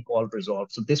anything called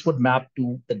resolve. So this would map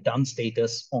to the done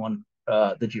status on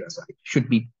the Jira side. Should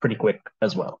be pretty quick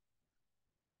as well,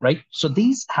 right? So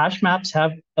these hash maps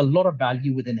have a lot of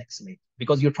value within Exalate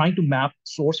because you're trying to map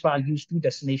source values to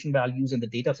destination values, and the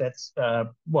data sets,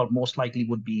 well, most likely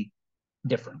would be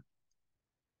different.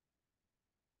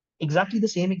 Exactly the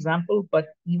same example, but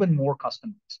even more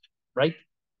customized, right?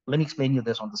 Let me explain you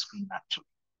this on the screen, actually.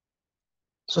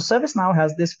 So ServiceNow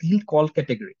has this field called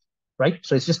category, right?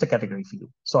 So it's just a category field,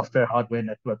 software, hardware,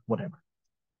 network, whatever.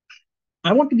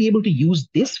 I want to be able to use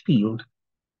this field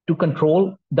to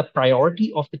control the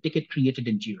priority of the ticket created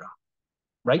in Jira,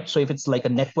 right? So if it's like a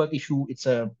network issue, it's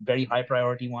a very high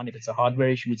priority one. If it's a hardware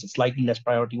issue, it's a slightly less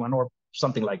priority one or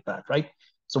something like that, right?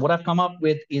 So what I've come up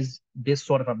with is this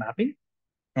sort of a mapping.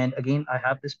 And again, I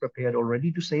have this prepared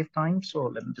already to save time. So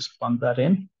let me just plug that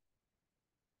in.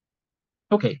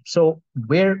 Okay, so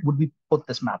where would we put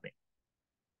this mapping?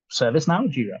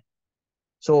 ServiceNow, Jira.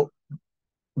 So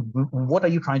what are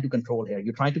you trying to control here?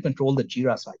 You're trying to control the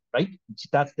Jira side, right?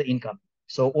 That's the income.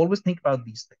 So always think about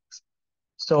these things.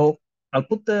 So I'll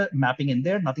put the mapping in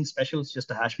there, nothing special, it's just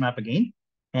a hash map again.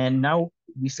 And now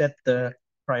we set the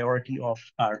priority of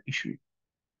our issue.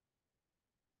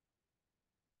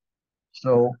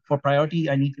 So for priority,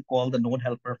 I need to call the node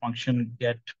helper function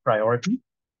get priority.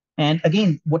 And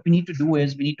again, what we need to do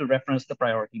is we need to reference the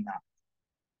priority map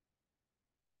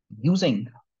using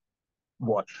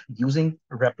what? Using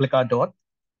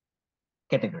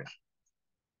replica.category.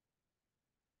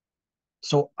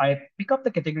 So I pick up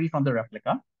the category from the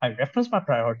replica, I reference my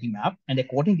priority map, and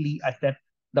accordingly, I set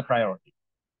the priority.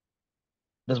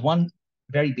 There's one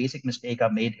very basic mistake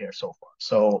I've made here so far.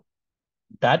 So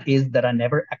that is that I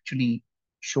never actually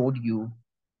showed you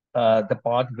the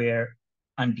part where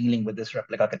I'm dealing with this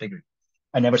replica category.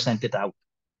 I never sent it out.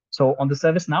 So on the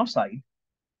ServiceNow side,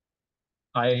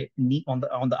 I need on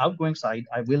the outgoing side,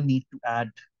 I will need to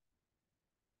add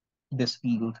this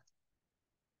field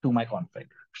to my config.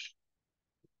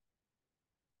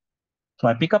 So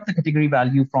I pick up the category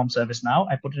value from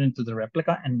ServiceNow, I put it into the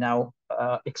replica, and now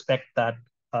expect that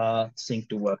sync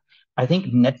to work. I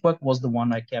think network was the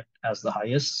one I kept as the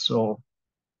highest, so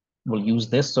we'll use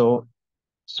this. So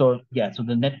yeah, so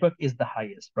the network is the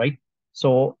highest, right?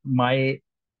 So my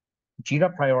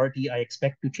Jira priority, I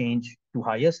expect to change to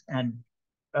highest, and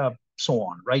so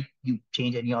on, right? You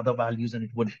change any other values and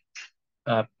it would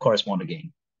correspond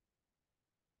again.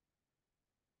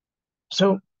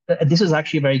 So this is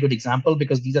actually a very good example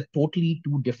because these are totally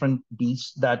two different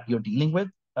beasts that you're dealing with.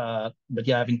 But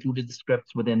yeah, I've included the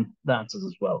scripts within the answers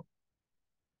as well.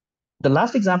 The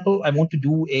last example I want to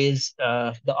do is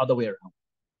the other way around.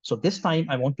 So this time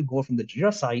I want to go from the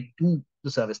Jira side to the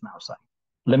ServiceNow side.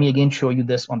 Let me again show you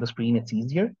this on the screen. It's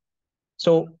easier.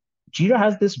 So Jira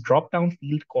has this drop-down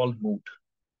field called mood.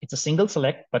 It's a single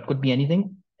select, but could be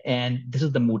anything. And this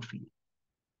is the mood field.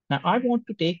 Now I want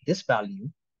to take this value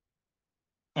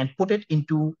and put it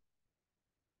into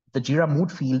the Jira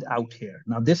mood field out here.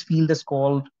 Now this field is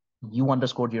called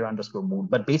u_Jira_mood,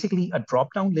 but basically a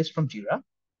drop-down list from Jira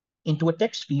into a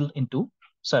text field into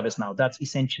ServiceNow. That's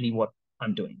essentially what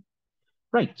I'm doing.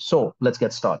 Right, so let's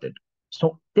get started.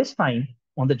 So this time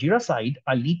on the Jira side,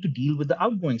 I'll need to deal with the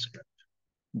outgoing script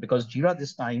because Jira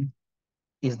this time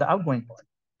is the outgoing part,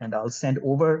 and I'll send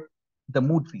over the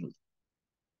mood field.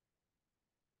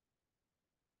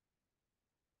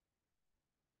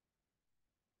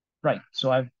 Right,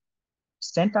 so I've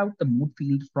sent out the mood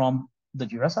field from the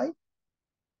Jira side,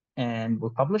 and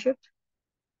we'll publish it.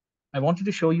 I wanted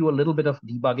to show you a little bit of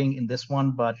debugging in this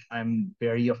one, but I'm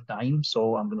wary of time,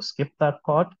 so I'm going to skip that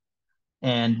part,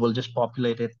 and we'll just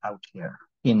populate it out here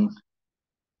in.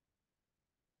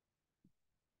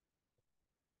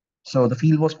 So the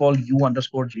field was called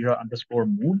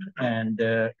u_Jira_mood,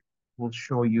 and we'll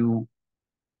show you.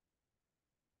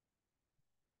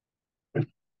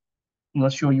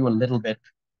 Let's show you a little bit,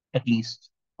 at least,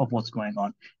 of what's going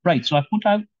on. Right. So I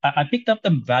picked up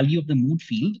the value of the mood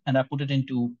field and I put it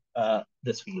into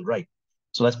this field. Right.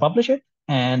 So let's publish it,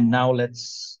 and now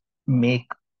let's make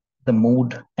the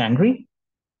mood angry.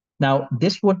 Now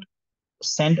this would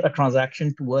send a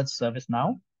transaction towards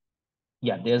ServiceNow.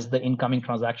 Yeah, there's the incoming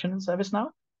transaction in ServiceNow,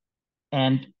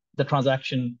 and the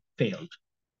transaction failed.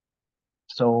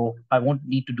 So I won't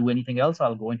need to do anything else.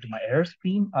 I'll go into my error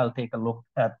screen. I'll take a look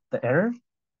at the error.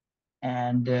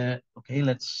 And okay,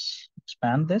 let's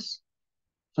expand this.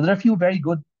 So there are a few very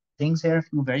good things here, a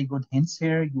few very good hints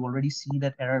here. You already see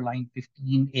that error line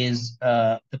 15 is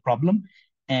the problem,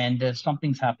 and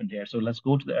something's happened here. So let's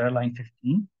go to the error line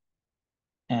 15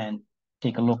 and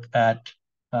take a look at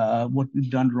what we've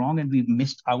done wrong, and we've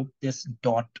missed out this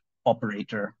dot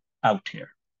operator out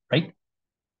here, right?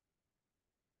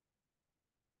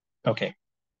 Okay.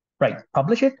 Right,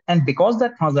 publish it. And because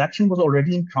that transaction was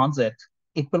already in transit,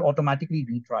 it will automatically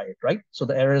retry it, right? So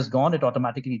the error is gone, it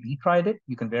automatically retried it.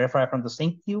 You can verify from the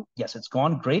sync queue. Yes, it's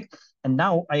gone, great. And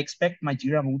now I expect my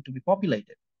Jira mood to be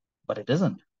populated, but it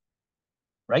isn't,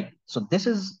 right? So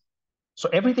so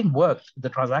everything worked. The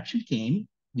transaction came,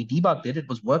 we debugged it, it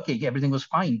was working, everything was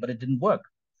fine, but it didn't work.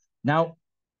 Now,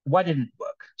 why didn't it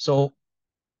work? So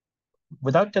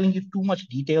without telling you too much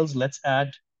details, let's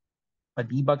add a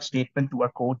debug statement to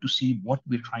our code to see what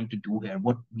we're trying to do here,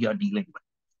 what we are dealing with.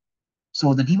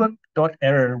 So the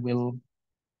debug.error will.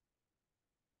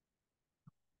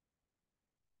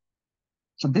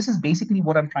 So this is basically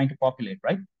what I'm trying to populate,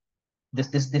 right?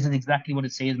 This is exactly what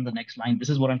it says in the next line. This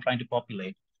is what I'm trying to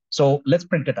populate. So let's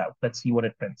print it out. Let's see what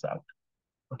it prints out.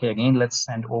 Okay, again, let's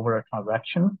send over a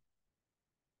transaction.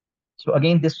 So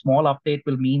again, this small update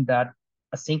will mean that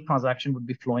a sync transaction would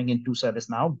be flowing into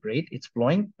ServiceNow. Great, it's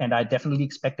flowing. And I definitely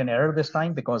expect an error this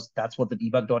time because that's what the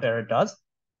debug.error does.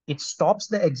 It stops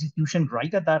the execution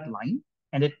right at that line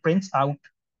and it prints out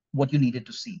what you needed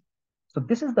to see. So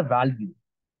this is the value.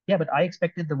 Yeah, but I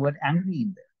expected the word angry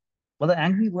in there. Well, the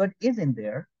angry word is in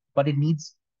there, but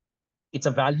it's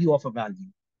a value of a value.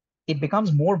 It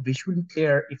becomes more visually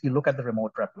clear if you look at the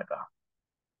remote replica.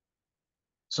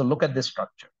 So look at this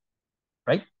structure,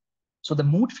 right? So the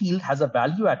mood field has a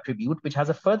value attribute, which has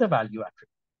a further value attribute.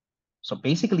 So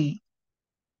basically,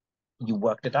 you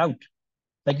worked it out.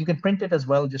 Like you can print it as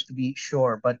well just to be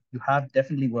sure, but you have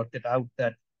definitely worked it out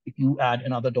that if you add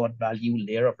another dot value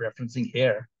layer of referencing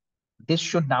here, this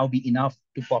should now be enough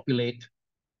to populate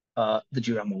the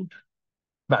Jira mood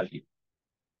value.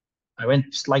 I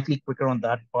went slightly quicker on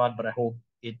that part, but I hope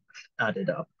it added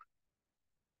up.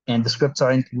 And the scripts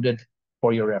are included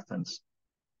for your reference.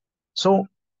 So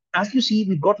as you see,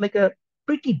 we've got like a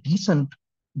pretty decent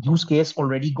use case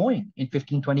already going in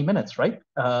 15, 20 minutes, right?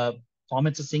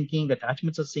 Comments are syncing,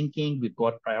 attachments are syncing, we've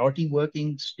got priority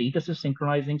working, status is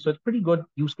synchronizing. So it's pretty good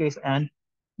use case and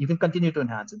you can continue to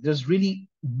enhance it. There's really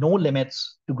no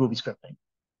limits to Groovy scripting.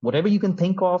 Whatever you can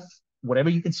think of, whatever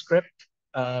you can script,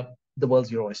 the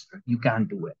world's your oyster. You can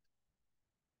do it.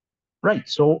 Right.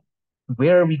 So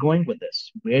where are we going with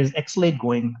this? Where is Exalate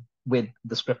going with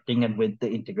the scripting and with the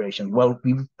integration? Well,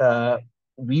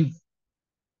 we've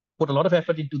put a lot of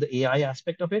effort into the AI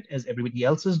aspect of it, as everybody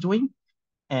else is doing.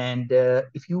 And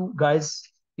if you guys,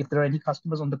 if there are any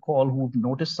customers on the call who've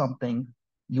noticed something,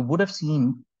 you would have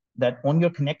seen that on your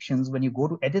connections, when you go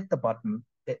to edit the button,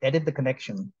 edit the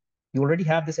connection, you already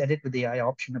have this edit with AI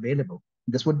option available.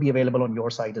 This would be available on your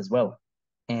side as well.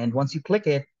 And once you click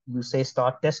it, you say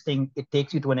start testing, it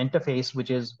takes you to an interface,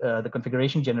 which is the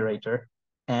configuration generator.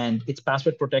 And it's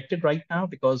password protected right now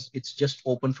because it's just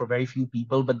open for very few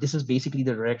people, but this is basically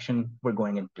the direction we're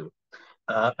going into.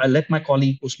 I'll let my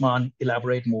colleague Usman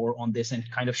elaborate more on this and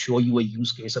kind of show you a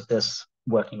use case of this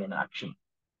working in action.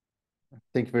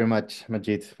 Thank you very much,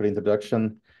 Majid, for the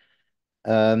introduction.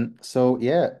 So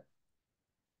yeah,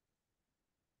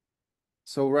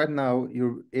 so right now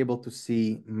you're able to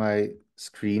see my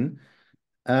screen.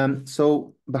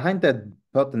 So behind that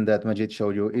button that Majid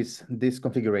showed you is this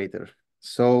configurator.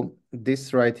 So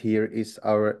this right here is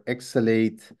our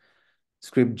Exalate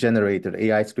script generator,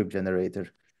 AI script generator.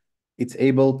 It's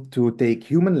able to take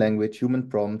human language, human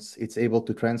prompts. It's able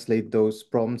to translate those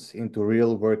prompts into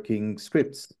real working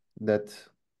scripts that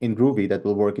in Groovy that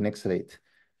will work in Exalate.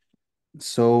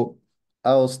 So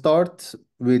I'll start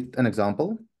with an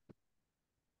example.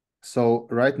 So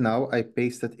right now I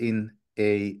pasted in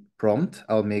a prompt.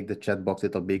 I'll make the chat box a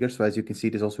little bigger. So as you can see,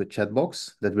 there's also a chat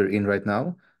box that we're in right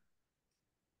now.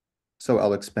 So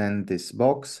I'll expand this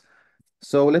box.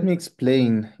 So let me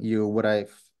explain you what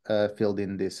I've filled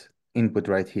in this input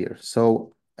right here.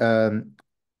 So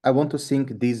I want to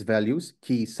sync these values,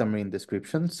 key, summary, and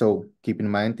description. So keep in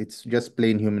mind, it's just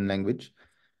plain human language.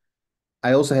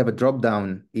 I also have a drop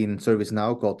down in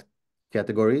ServiceNow called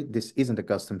category. This isn't a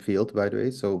custom field, by the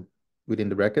way, so within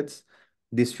the brackets.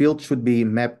 This field should be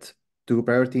mapped to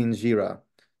priority in Jira.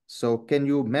 So can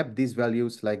you map these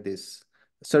values like this?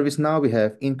 ServiceNow, we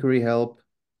have inquiry help,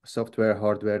 software,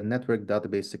 hardware, network,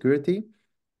 database, security.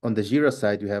 On the Jira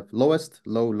side, you have lowest,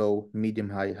 low, low,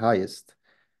 medium, high, highest.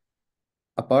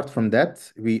 Apart from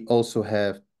that, we also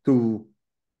have two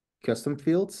custom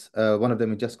fields. One of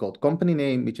them is just called company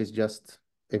name, which is just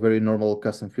a very normal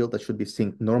custom field that should be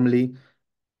synced normally.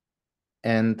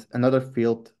 And another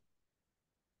field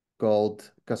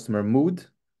called customer mood.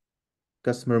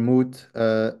 Customer mood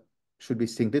should be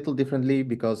synced a little differently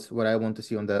because what I want to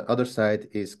see on the other side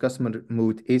is customer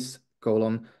mood is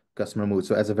colon customer mood.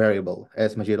 So as a variable,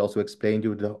 as Majid also explained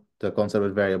you the concept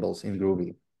of variables in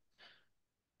Groovy.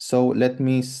 So let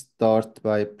me start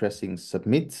by pressing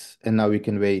submit, and now we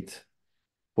can wait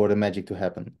for the magic to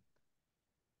happen.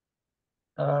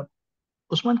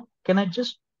 Usman, can I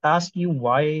just ask you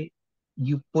why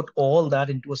you put all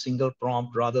that into a single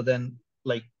prompt rather than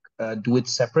like do it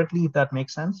separately, if that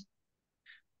makes sense?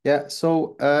 Yeah,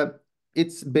 so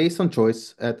it's based on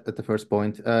choice at the first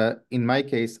point. In my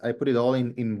case, I put it all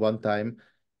in one time,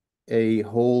 a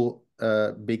whole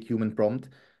big human prompt.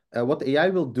 What AI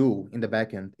will do in the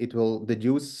backend, it will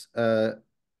deduce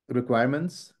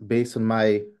requirements based on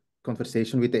my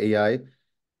conversation with the AI.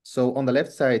 So on the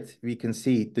left side, we can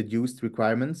see deduced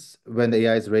requirements. When the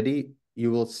AI is ready,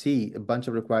 you will see a bunch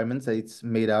of requirements that it's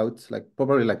made out like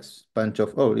probably like bunch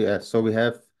of, oh yeah, so we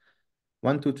have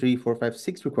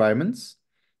 6 requirements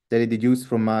that it deduced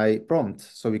from my prompt.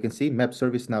 So we can see map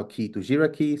ServiceNow key to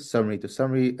Jira key, summary to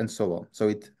summary, and so on. So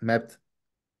it mapped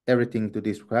everything to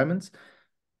these requirements.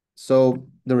 So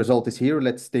the result is here.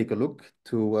 Let's take a look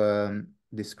to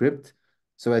the script.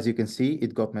 So as you can see,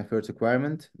 it got my first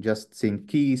requirement, just sync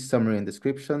keys, summary, and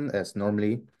description as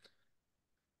normally.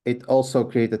 It also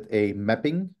created a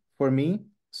mapping for me.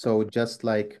 So just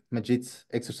like Majid's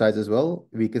exercise as well,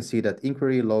 we can see that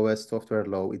inquiry, lowest, software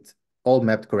low, it's all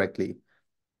mapped correctly.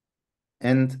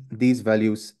 And these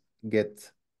values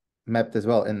get mapped as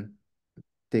well. And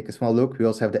take a small look. We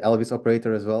also have the Elvis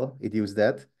operator as well. It used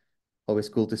that. Always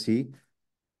cool to see.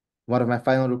 One of my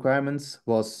final requirements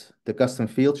was the custom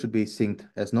field should be synced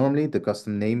as normally. The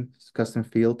custom name, custom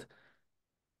field,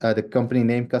 the company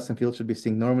name custom field should be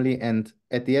synced normally. And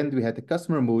at the end, we had the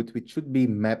customer mood, which should be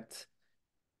mapped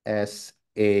as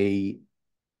a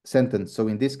sentence. So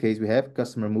in this case, we have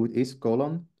customer mood is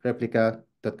colon replica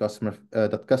dot customer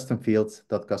dot custom fields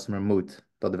dot customer mood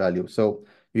dot value. So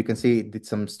you can see it did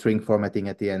some string formatting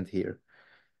at the end here.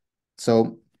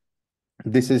 So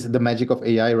this is the magic of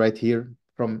AI right here,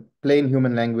 from plain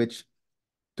human language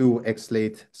to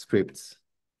Exalate scripts.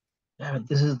 Yeah,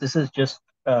 this is just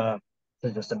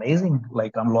amazing.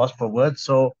 Like I'm lost for words.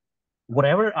 So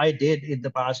whatever I did in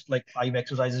the past, like 5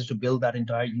 exercises to build that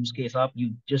entire use case up,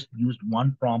 you just used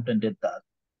one prompt and did that.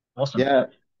 Awesome. Yeah,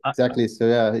 Uh, exactly. So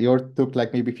yeah, yours took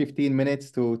like maybe 15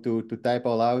 minutes to type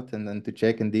all out and then to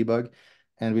check and debug.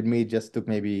 And with me, it just took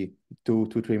maybe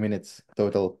 3 minutes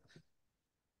total.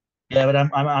 yeah, but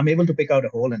I'm able to pick out a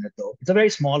hole in it though. It's a very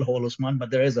small hole, Usman, but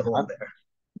there is a hole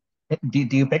there.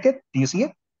 Do you pick it? Do you see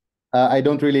it? I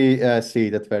don't really see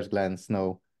it at first glance,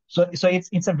 no. So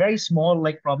it's a very small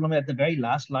like problem. At the very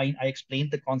last line, I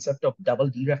explained the concept of double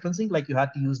dereferencing. Like you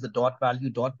had to use the dot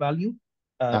value to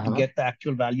Uh-huh. get the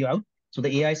actual value out. So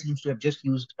the AI seems to have just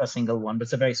used a single one, but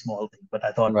it's a very small thing. But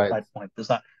I thought Right. I'd point this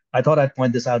out. I thought I'd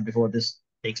point this out before this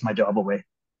takes my job away.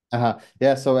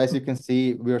 Yeah, so as you can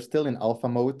see, we're still in alpha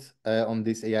mode on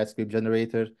this AI script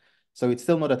generator. So it's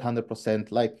still not at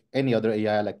 100% like any other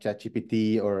AI like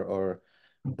ChatGPT or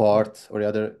Bart or the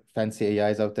other fancy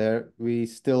AIs out there. We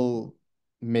still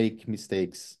make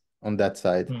mistakes on that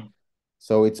side. Hmm,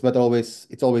 So it's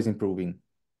always improving.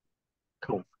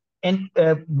 cool. And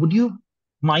would you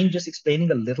mind just explaining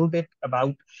a little bit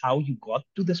about how you got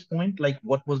to this point? Like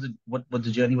what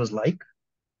the journey was like?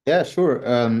 Yeah, sure.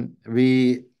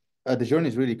 We The journey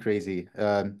is really crazy.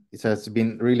 It has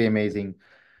been really amazing.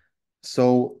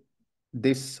 So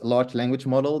this large language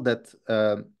model that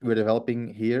we're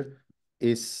developing here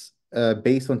is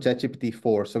based on ChatGPT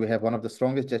 4. So we have one of the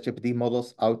strongest ChatGPT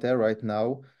models out there right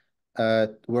now,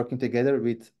 working together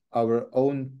with our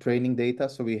own training data.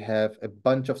 So we have a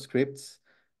bunch of scripts.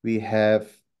 We have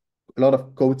a lot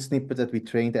of code snippets that we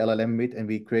trained the LLM with, and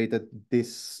we created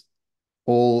this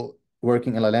whole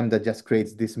working LLM that just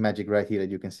creates this magic right here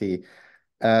that you can see.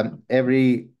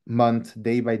 Every month,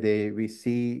 day by day, we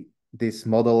see this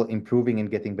model improving and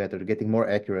getting better, getting more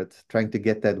accurate, trying to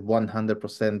get that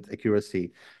 100%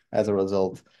 accuracy as a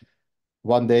result.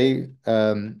 One day,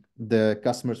 the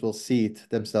customers will see it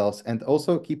themselves. And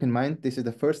also keep in mind, this is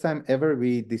the first time ever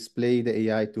we display the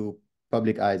AI to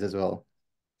public eyes as well.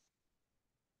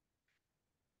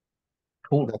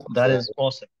 Cool. That was, That is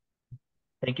awesome.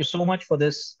 Thank you so much for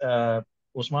this,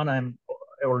 Usman. I'm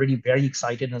already very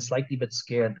excited and slightly bit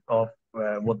scared of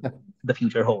what the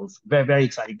future holds. Very, very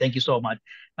exciting. Thank you so much.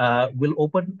 We'll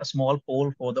open a small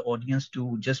poll for the audience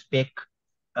to just pick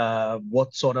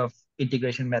what sort of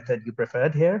integration method you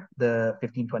preferred here, the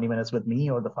 15-20 minutes with me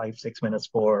or the 5-6 minutes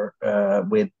for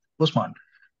with Usman.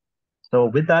 So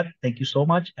with that, thank you so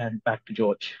much and back to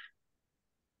George.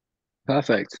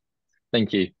 Perfect.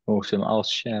 Thank you. Awesome. I'll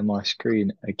share my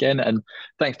screen again. And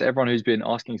thanks to everyone who's been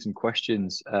asking some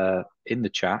questions in the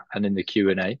chat and in the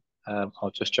Q&A.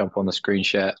 I'll just jump on the screen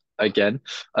share again.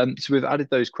 So we've added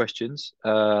those questions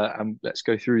and let's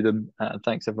go through them. And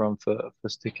thanks everyone for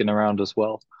sticking around as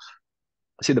well.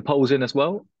 I see the polls in as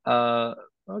well.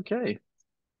 Okay.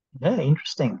 Yeah,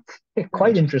 interesting. Very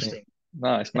Quite interesting. interesting.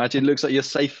 Nice. Magic, looks like you're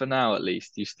safe for now at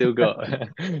least. You still got still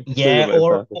got a Yeah, bit of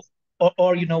purpose.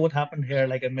 or you know what happened here?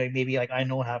 Like maybe like I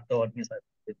know half the audience I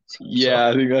didn't see. So Yeah,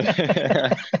 I think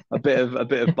a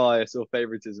bit of bias or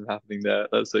favoritism happening there.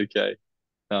 That's okay.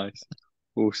 Nice.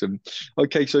 Awesome.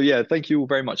 Okay, so yeah, thank you all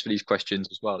very much for these questions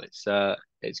as well.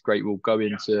 It's great. We'll go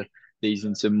into these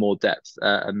in some more depth,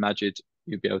 and Majid,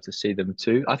 you'll be able to see them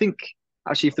too. I think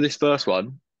actually for this first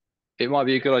one, it might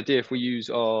be a good idea if we use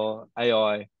our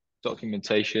AI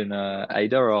documentation,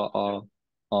 Ada,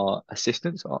 our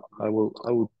assistants. I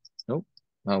will. No,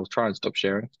 I will try and stop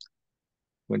sharing.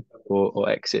 Or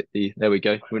exit the. There we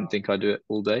go. Wouldn't think I'd do it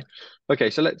all day. Okay,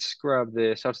 so let's grab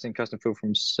the South custom field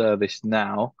from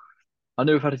ServiceNow. I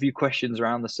know we've had a few questions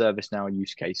around the ServiceNow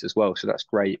use case as well, so that's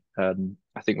great. I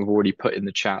think we've already put in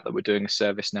the chat that we're doing a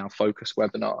ServiceNow focus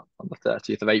webinar on the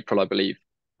 30th of April, I believe.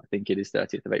 I think it is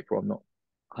 30th of April. I'm not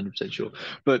 100% sure,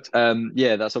 but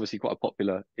yeah, that's obviously quite a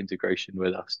popular integration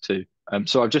with us too.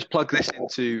 So I've just plugged this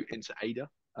into Ada,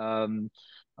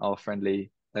 our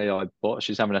friendly AI bot.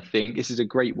 She's having a think. This is a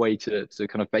great way to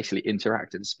kind of basically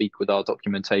interact and speak with our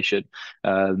documentation,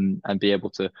 and be able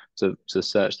to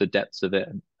search the depths of it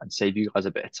and save you guys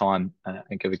a bit of time,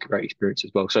 and give a great experience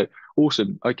as well. So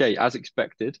awesome. Okay, as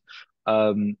expected,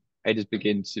 Ada's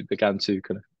began to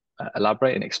kind of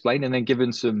elaborate and explain, and then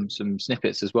given some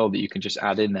snippets as well that you can just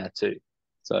add in there too.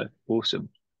 So awesome.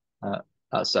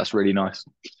 That's really nice.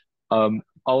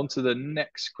 On to the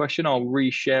next question. I'll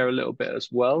reshare a little bit as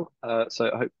well.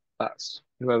 So I hope that's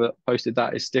whoever posted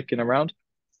that is sticking around.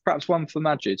 Perhaps one for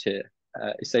Majid here.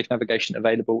 Is safe navigation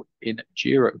available in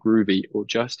Jira, Groovy, or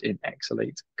just in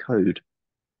Exalate code?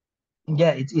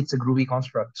 Yeah, it's a Groovy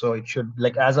construct, so it should,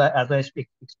 like, as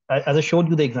I showed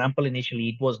you the example initially,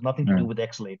 it was nothing to do with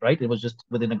Exalate, right? It was just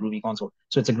within a Groovy console,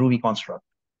 so it's a Groovy construct.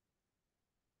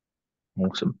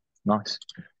 Awesome, nice,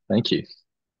 thank you.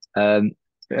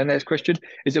 And next question: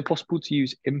 is it possible to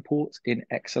use imports in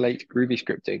Exalate Groovy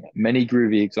scripting? Many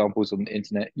Groovy examples on the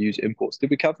internet use imports. Did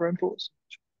we cover imports?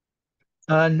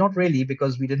 Not really,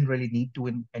 because we didn't really need to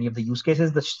in any of the use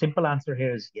cases. The simple answer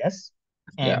here is yes,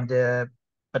 and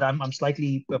but I'm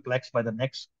slightly perplexed by the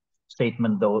next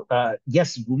statement though.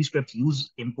 Yes, Groovy scripts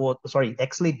use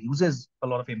Exalate uses a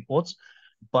lot of imports,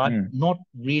 but not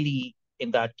really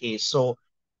in that case. So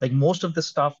like most of the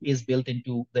stuff is built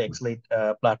into the Exalate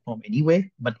platform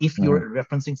anyway. But if you're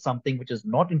referencing something which is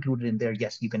not included in there,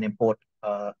 yes, you can import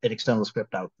an external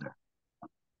script out there.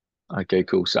 Okay,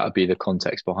 cool. So that'd be the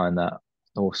context behind that.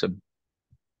 Awesome.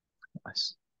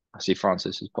 Nice. I see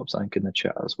Francis has popped something in the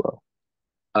chat as well.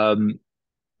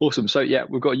 Awesome. So yeah,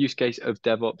 we've got a use case of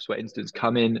DevOps where incidents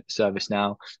come in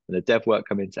ServiceNow and the dev work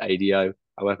come into ADO.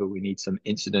 However, we need some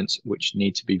incidents which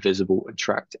need to be visible and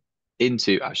tracked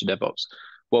into Azure DevOps.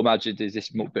 Well, imagine is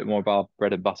this a bit more of our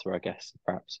bread and butter, I guess,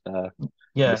 perhaps,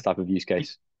 this type of use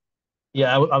case.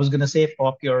 Yeah, I was going to say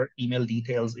pop your email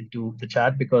details into the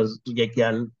chat, because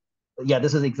yeah,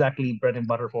 this is exactly bread and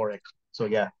butter for X. So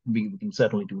yeah, we can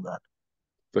certainly do that.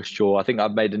 For sure. I think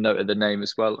I've made a note of the name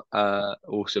as well.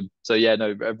 Awesome. So yeah,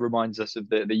 no, it reminds us of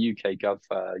the UK Gov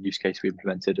use case we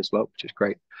implemented as well, which is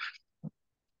great.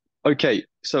 Okay,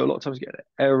 so a lot of times you get an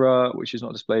error which is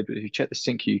not displayed, but if you check the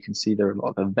sync queue, you can see there are a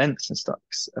lot of events and stuff.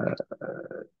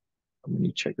 When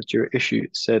you check the Jira issue,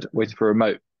 it said waiting for a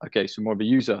remote. Okay, so more of a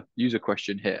user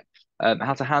question here.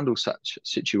 How to handle such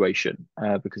situation,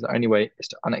 because the only way is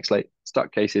to unexlate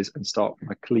stuck cases and start from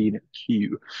a clean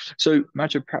queue. So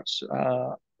Majid, perhaps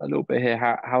a little bit here,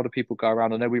 how do people go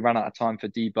around? I know we ran out of time for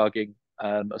debugging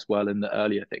as well in the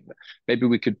earlier thing, but maybe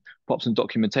we could pop some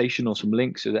documentation or some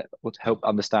links so that would help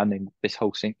understanding this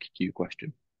whole sync queue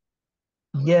question.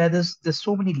 Yeah, there's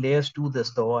so many layers to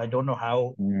this though. I don't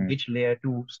know which layer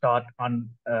to start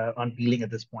unpeeling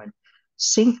at this point.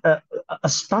 A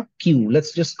stuck queue,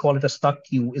 let's just call it a stuck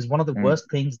queue, is one of the worst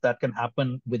things that can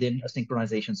happen within a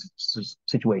synchronization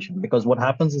situation, because what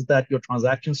happens is that your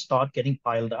transactions start getting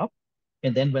piled up,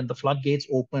 and then when the floodgates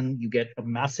open, you get a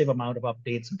massive amount of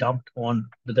updates dumped on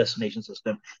the destination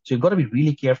system. So you've got to be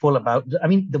really careful about, I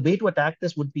mean, the way to attack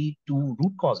this would be to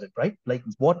root cause it, right? Like,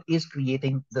 what is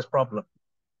creating this problem?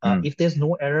 If there's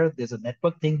no error, there's a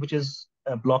network thing which is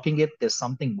blocking it. There's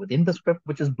something within the script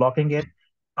which is blocking it.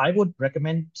 I would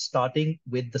recommend starting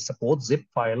with the support zip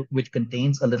file, which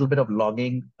contains a little bit of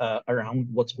logging around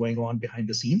what's going on behind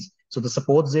the scenes. So the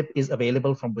support zip is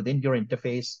available from within your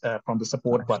interface, from the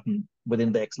support button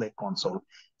within the Exalate console.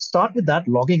 Start with that,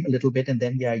 logging a little bit, and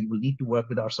then, yeah, you will need to work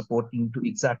with our support team to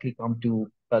exactly come to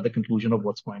the conclusion of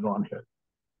what's going on here.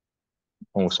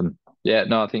 Awesome. Yeah,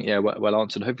 no, I think, yeah, well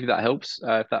answered. Hopefully that helps,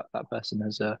 if that person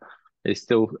is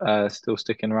still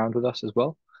sticking around with us as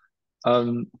well.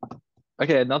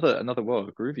 Okay, another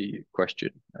Groovy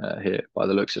question here by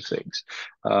the looks of things,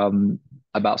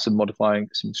 about modifying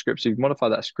some scripts. So you've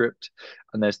modified that script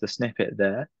and there's the snippet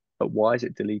there, but why is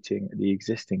it deleting the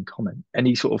existing comment?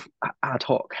 Any sort of ad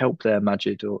hoc help there,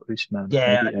 Majid or Usman?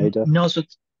 Yeah, maybe Ada? So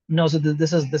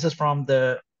this is from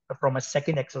a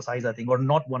second exercise, I think, or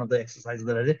not one of the exercises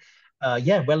that I did.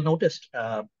 Yeah, well noticed.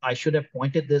 I should have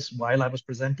pointed this while I was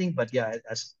presenting, but yeah,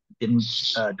 I didn't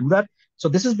do that. So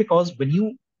this is because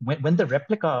when the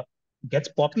replica gets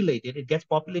populated, it gets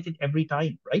populated every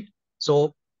time, right?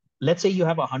 So let's say you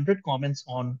have 100 comments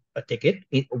on a ticket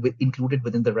included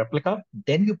within the replica,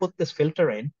 then you put this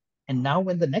filter in, and now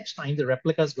when the next time the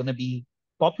replica is going to be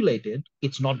populated,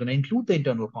 it's not going to include the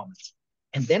internal comments.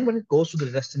 And then when it goes to the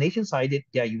destination side,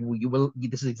 you will,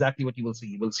 this is exactly what you will see.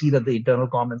 You will see that the internal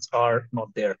comments are not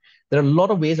there. There are a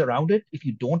lot of ways around it. If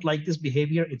you don't like this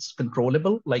behavior, it's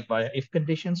controllable, like via if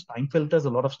conditions, time filters, a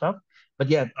lot of stuff. But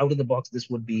yeah, out of the box, this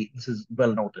is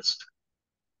well noticed.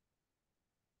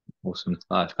 Awesome.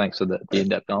 Thanks for the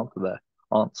in-depth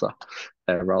answer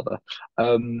there rather.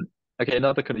 Okay,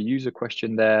 another kind of user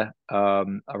question there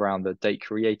around the date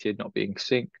created not being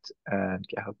synced and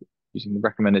GitHub using the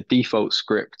recommended default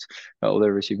script, although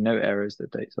receive no errors, the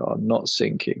dates are not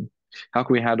syncing. How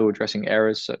can we handle addressing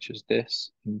errors such as this?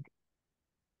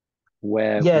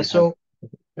 Where Yeah, we so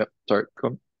yep, sorry,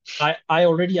 come on. I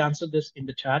already answered this in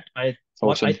the chat.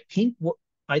 Awesome.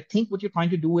 I think what you're trying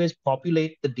to do is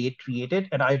populate the date created,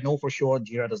 and I know for sure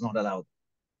Jira does not allow.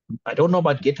 I don't know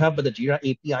about GitHub, but the Jira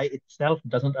API itself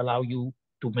doesn't allow you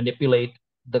to manipulate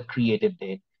the created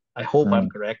date. I hope I'm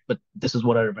correct, but this is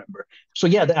what I remember. So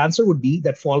yeah, the answer would be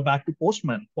that fall back to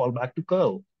Postman, fall back to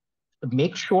curl. But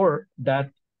make sure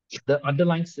that the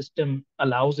underlying system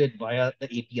allows it via the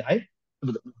API,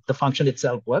 the function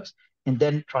itself works, and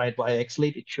then try it via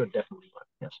Exalate. It should definitely work.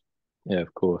 Yes. Yeah,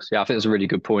 of course. Yeah, I think it's a really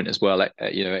good point as well.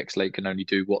 Exalate can only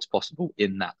do what's possible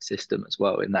in that system as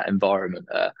well, in that environment.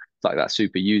 It's like that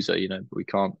super user, but we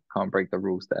can't break the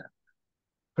rules there.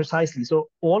 Precisely. So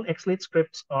all Exalate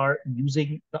scripts are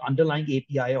using the underlying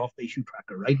API of the issue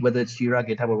tracker, right? Whether it's Jira,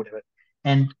 GitHub, or whatever.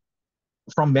 And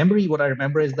from memory, what I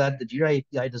remember is that the Jira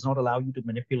API does not allow you to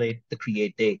manipulate the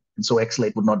create date. And so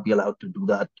Exalate would not be allowed to do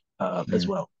that as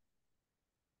well.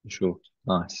 Sure.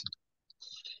 Nice.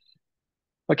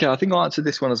 Okay, I think I'll answer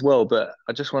this one as well, but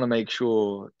I just want to make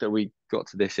sure that we got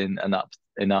to this in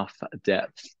enough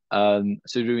depth.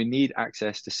 So do we need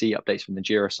access to see updates from the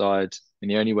Jira side? And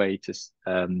the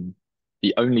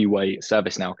only way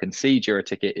ServiceNow can see Jira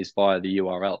ticket is via the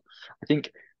URL. I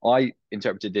think I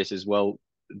interpreted this as well.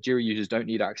 Jira users don't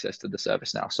need access to the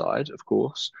ServiceNow side, of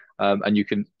course, and you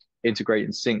can integrate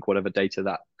and sync whatever data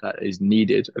that is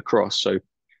needed across. So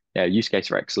yeah, use case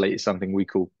for Exalate is something we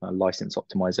call license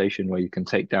optimization, where you can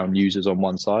take down users on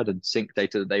one side and sync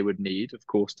data that they would need, of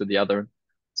course, to the other, and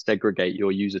segregate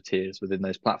your user tiers within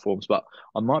those platforms. But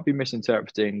I might be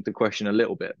misinterpreting the question a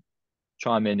little bit.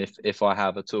 Chime in if I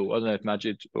have at all. I don't know if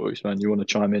Majid or Usman, you want to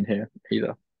chime in here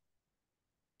either.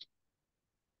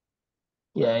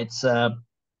 Yeah, it's a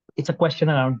question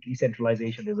around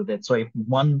decentralization, isn't it? So if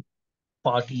one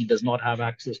party does not have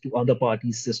access to other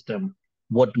parties' system,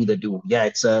 what do they do? Yeah,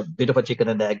 it's a bit of a chicken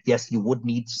and egg. Yes, you would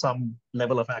need some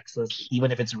level of access, even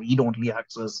if it's read-only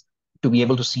access, to be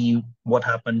able to see what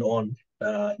happened on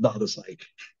the other side.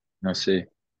 I see.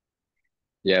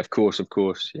 Yeah, of course,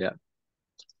 yeah.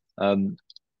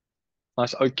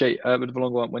 Nice. Okay, bit of a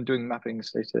long one. When doing mapping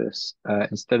status,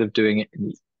 instead of doing it in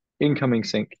the incoming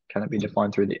sync, can it be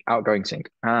defined through the outgoing sync?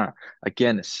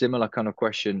 Again, a similar kind of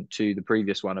question to the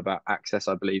previous one about access,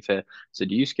 I believe here. So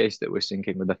the use case that we're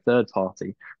syncing with a third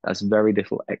party that's very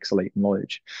little Exalate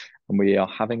knowledge, and we are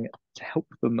having to help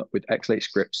them with Exalate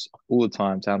scripts all the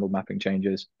time to handle mapping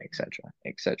changes, etc.,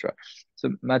 etc. So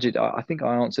Majid, I think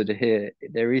I answered here.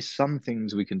 There is some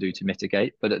things we can do to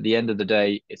mitigate, but at the end of the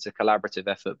day, it's a collaborative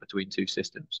effort between two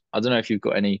systems. I don't know if you've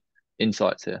got any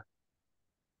insights here.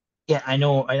 Yeah, I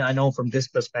know from this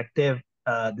perspective,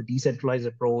 the decentralized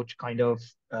approach kind of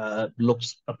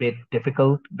looks a bit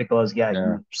difficult because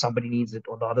somebody needs it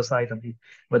on the other side,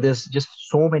 but there's just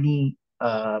so many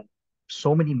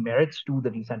merits to the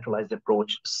decentralized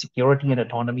approach, security and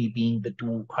autonomy being the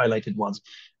two highlighted ones.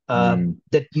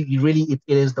 That you really it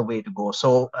is the way to go.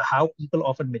 So how people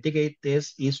often mitigate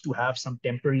this is to have some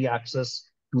temporary access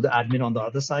to the admin on the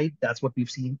other side. That's what we've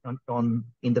seen on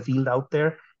in the field out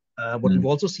there. What we've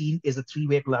also seen is a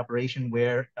three-way collaboration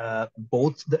where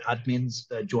both the admins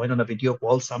join on a video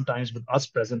call, sometimes with us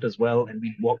present as well, and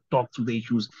we talk through the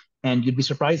issues. And you'd be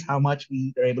surprised how much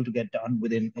we are able to get done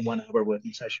within a 1 hour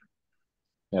working session.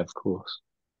 Yeah, of course.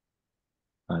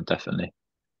 Definitely.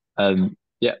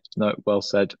 Yeah, no, well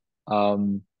said.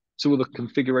 So will the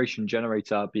configuration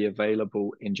generator be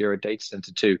available in Jira Data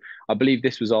Center too? I believe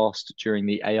this was asked during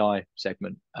the AI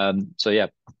segment. So yeah,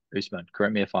 Usman,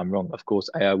 correct me if I'm wrong. Of course,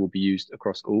 AI will be used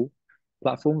across all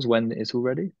platforms when it's all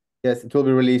ready. Yes, it will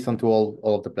be released onto all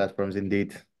of the platforms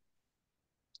indeed.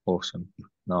 Awesome.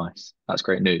 Nice. That's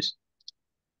great news.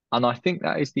 And I think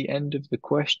that is the end of the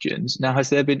questions. Now, has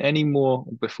there been any more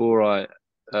before I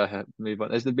move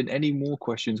on? Has there been any more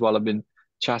questions while I've been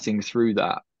chatting through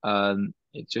that?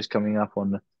 It's just coming up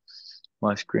on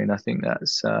my screen. I think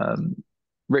that's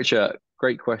Richard.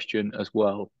 Great question as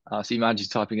well. I see Madge is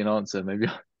typing an answer. Maybe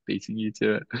I'm beating you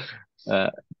to it.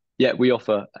 Yeah, we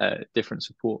offer different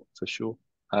support for sure.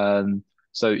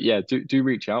 So yeah, do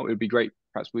reach out. It would be great.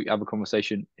 Perhaps we have a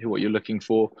conversation, hear what you're looking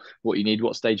for, what you need,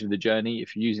 what stage of the journey.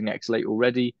 If you're using Exalate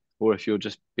already, or if you're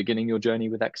just beginning your journey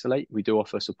with Exalate, we do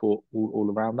offer support all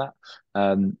around that.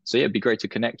 So yeah, it'd be great to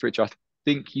connect, Rich. I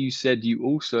think you said you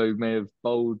also may have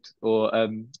bowled or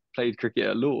played cricket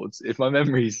at Lords, if my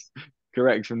memory's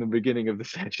correct from the beginning of the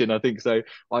session. I think so.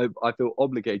 I feel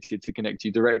obligated to connect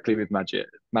you directly with Majid,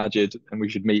 and we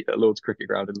should meet at Lord's Cricket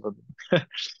Ground in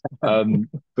London.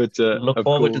 But Look of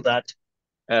forward to course, that.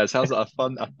 it sounds like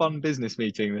a fun business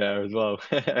meeting there as well.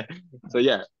 So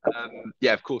yeah,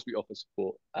 yeah, of course we offer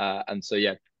support, and so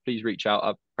yeah, please reach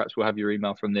out. Perhaps we'll have your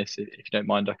email from this. If you don't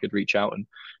mind, I could reach out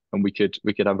and we could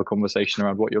have a conversation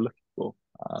around what you're looking for.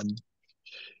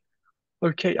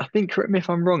 Okay, I think correct me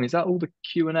if I'm wrong. Is that all the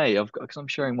Q&A I've got? Because I'm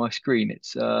sharing my screen.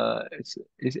 It's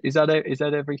is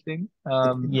that everything?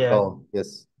 Yeah. Oh,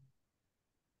 yes.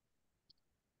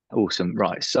 Awesome.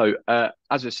 Right. So,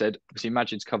 as I said, obviously,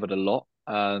 Imagina's covered a lot,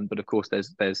 but of course,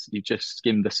 there's you've just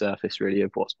skimmed the surface really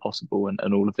of what's possible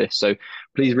and all of this. So,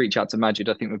 please reach out to Majid.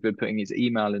 I think we've been putting his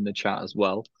email in the chat as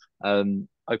well.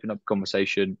 Open up a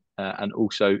conversation, and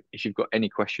also if you've got any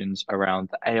questions around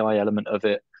the AI element of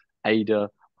it,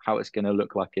 ADA, how it's going to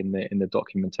look like in the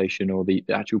documentation or the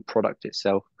actual product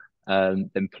itself,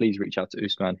 then please reach out to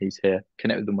Usman. He's here.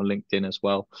 Connect with them on LinkedIn as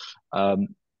well.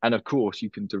 And of course, you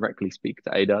can directly speak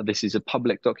to Ada. This is a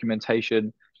public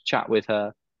documentation. Chat with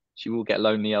her. She will get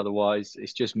lonely otherwise.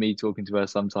 It's just me talking to her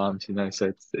sometimes,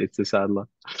 so it's a sad life.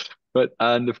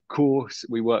 And of course,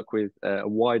 we work with a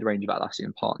wide range of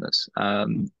Atlassian partners,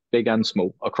 big and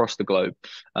small, across the globe.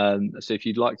 So if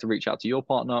you'd like to reach out to your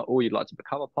partner or you'd like to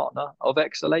become a partner of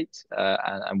Exalate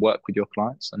and work with your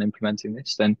clients on implementing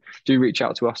this, then do reach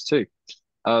out to us too.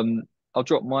 I'll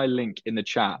drop my link in the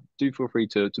chat. Do feel free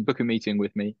to book a meeting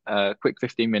with me, quick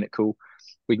 15-minute call.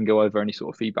 We can go over any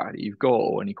sort of feedback that you've got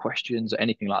or any questions or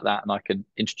anything like that. And I can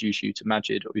introduce you to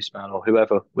Majid or Usman or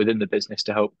whoever within the business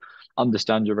to help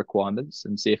understand your requirements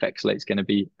and see if Exalate's going to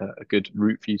be a good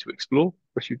route for you to explore.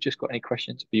 Or if you've just got any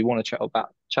questions, if you want to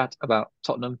chat about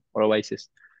Tottenham or Oasis,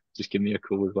 just give me a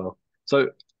call as well. So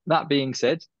that being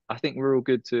said, I think we're all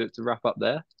good to wrap up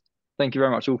there. Thank you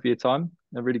very much all for your time.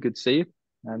 Really good to see you.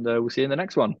 And we'll see you in the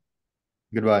next one.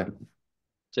 Goodbye.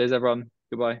 Cheers, everyone.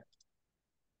 Goodbye.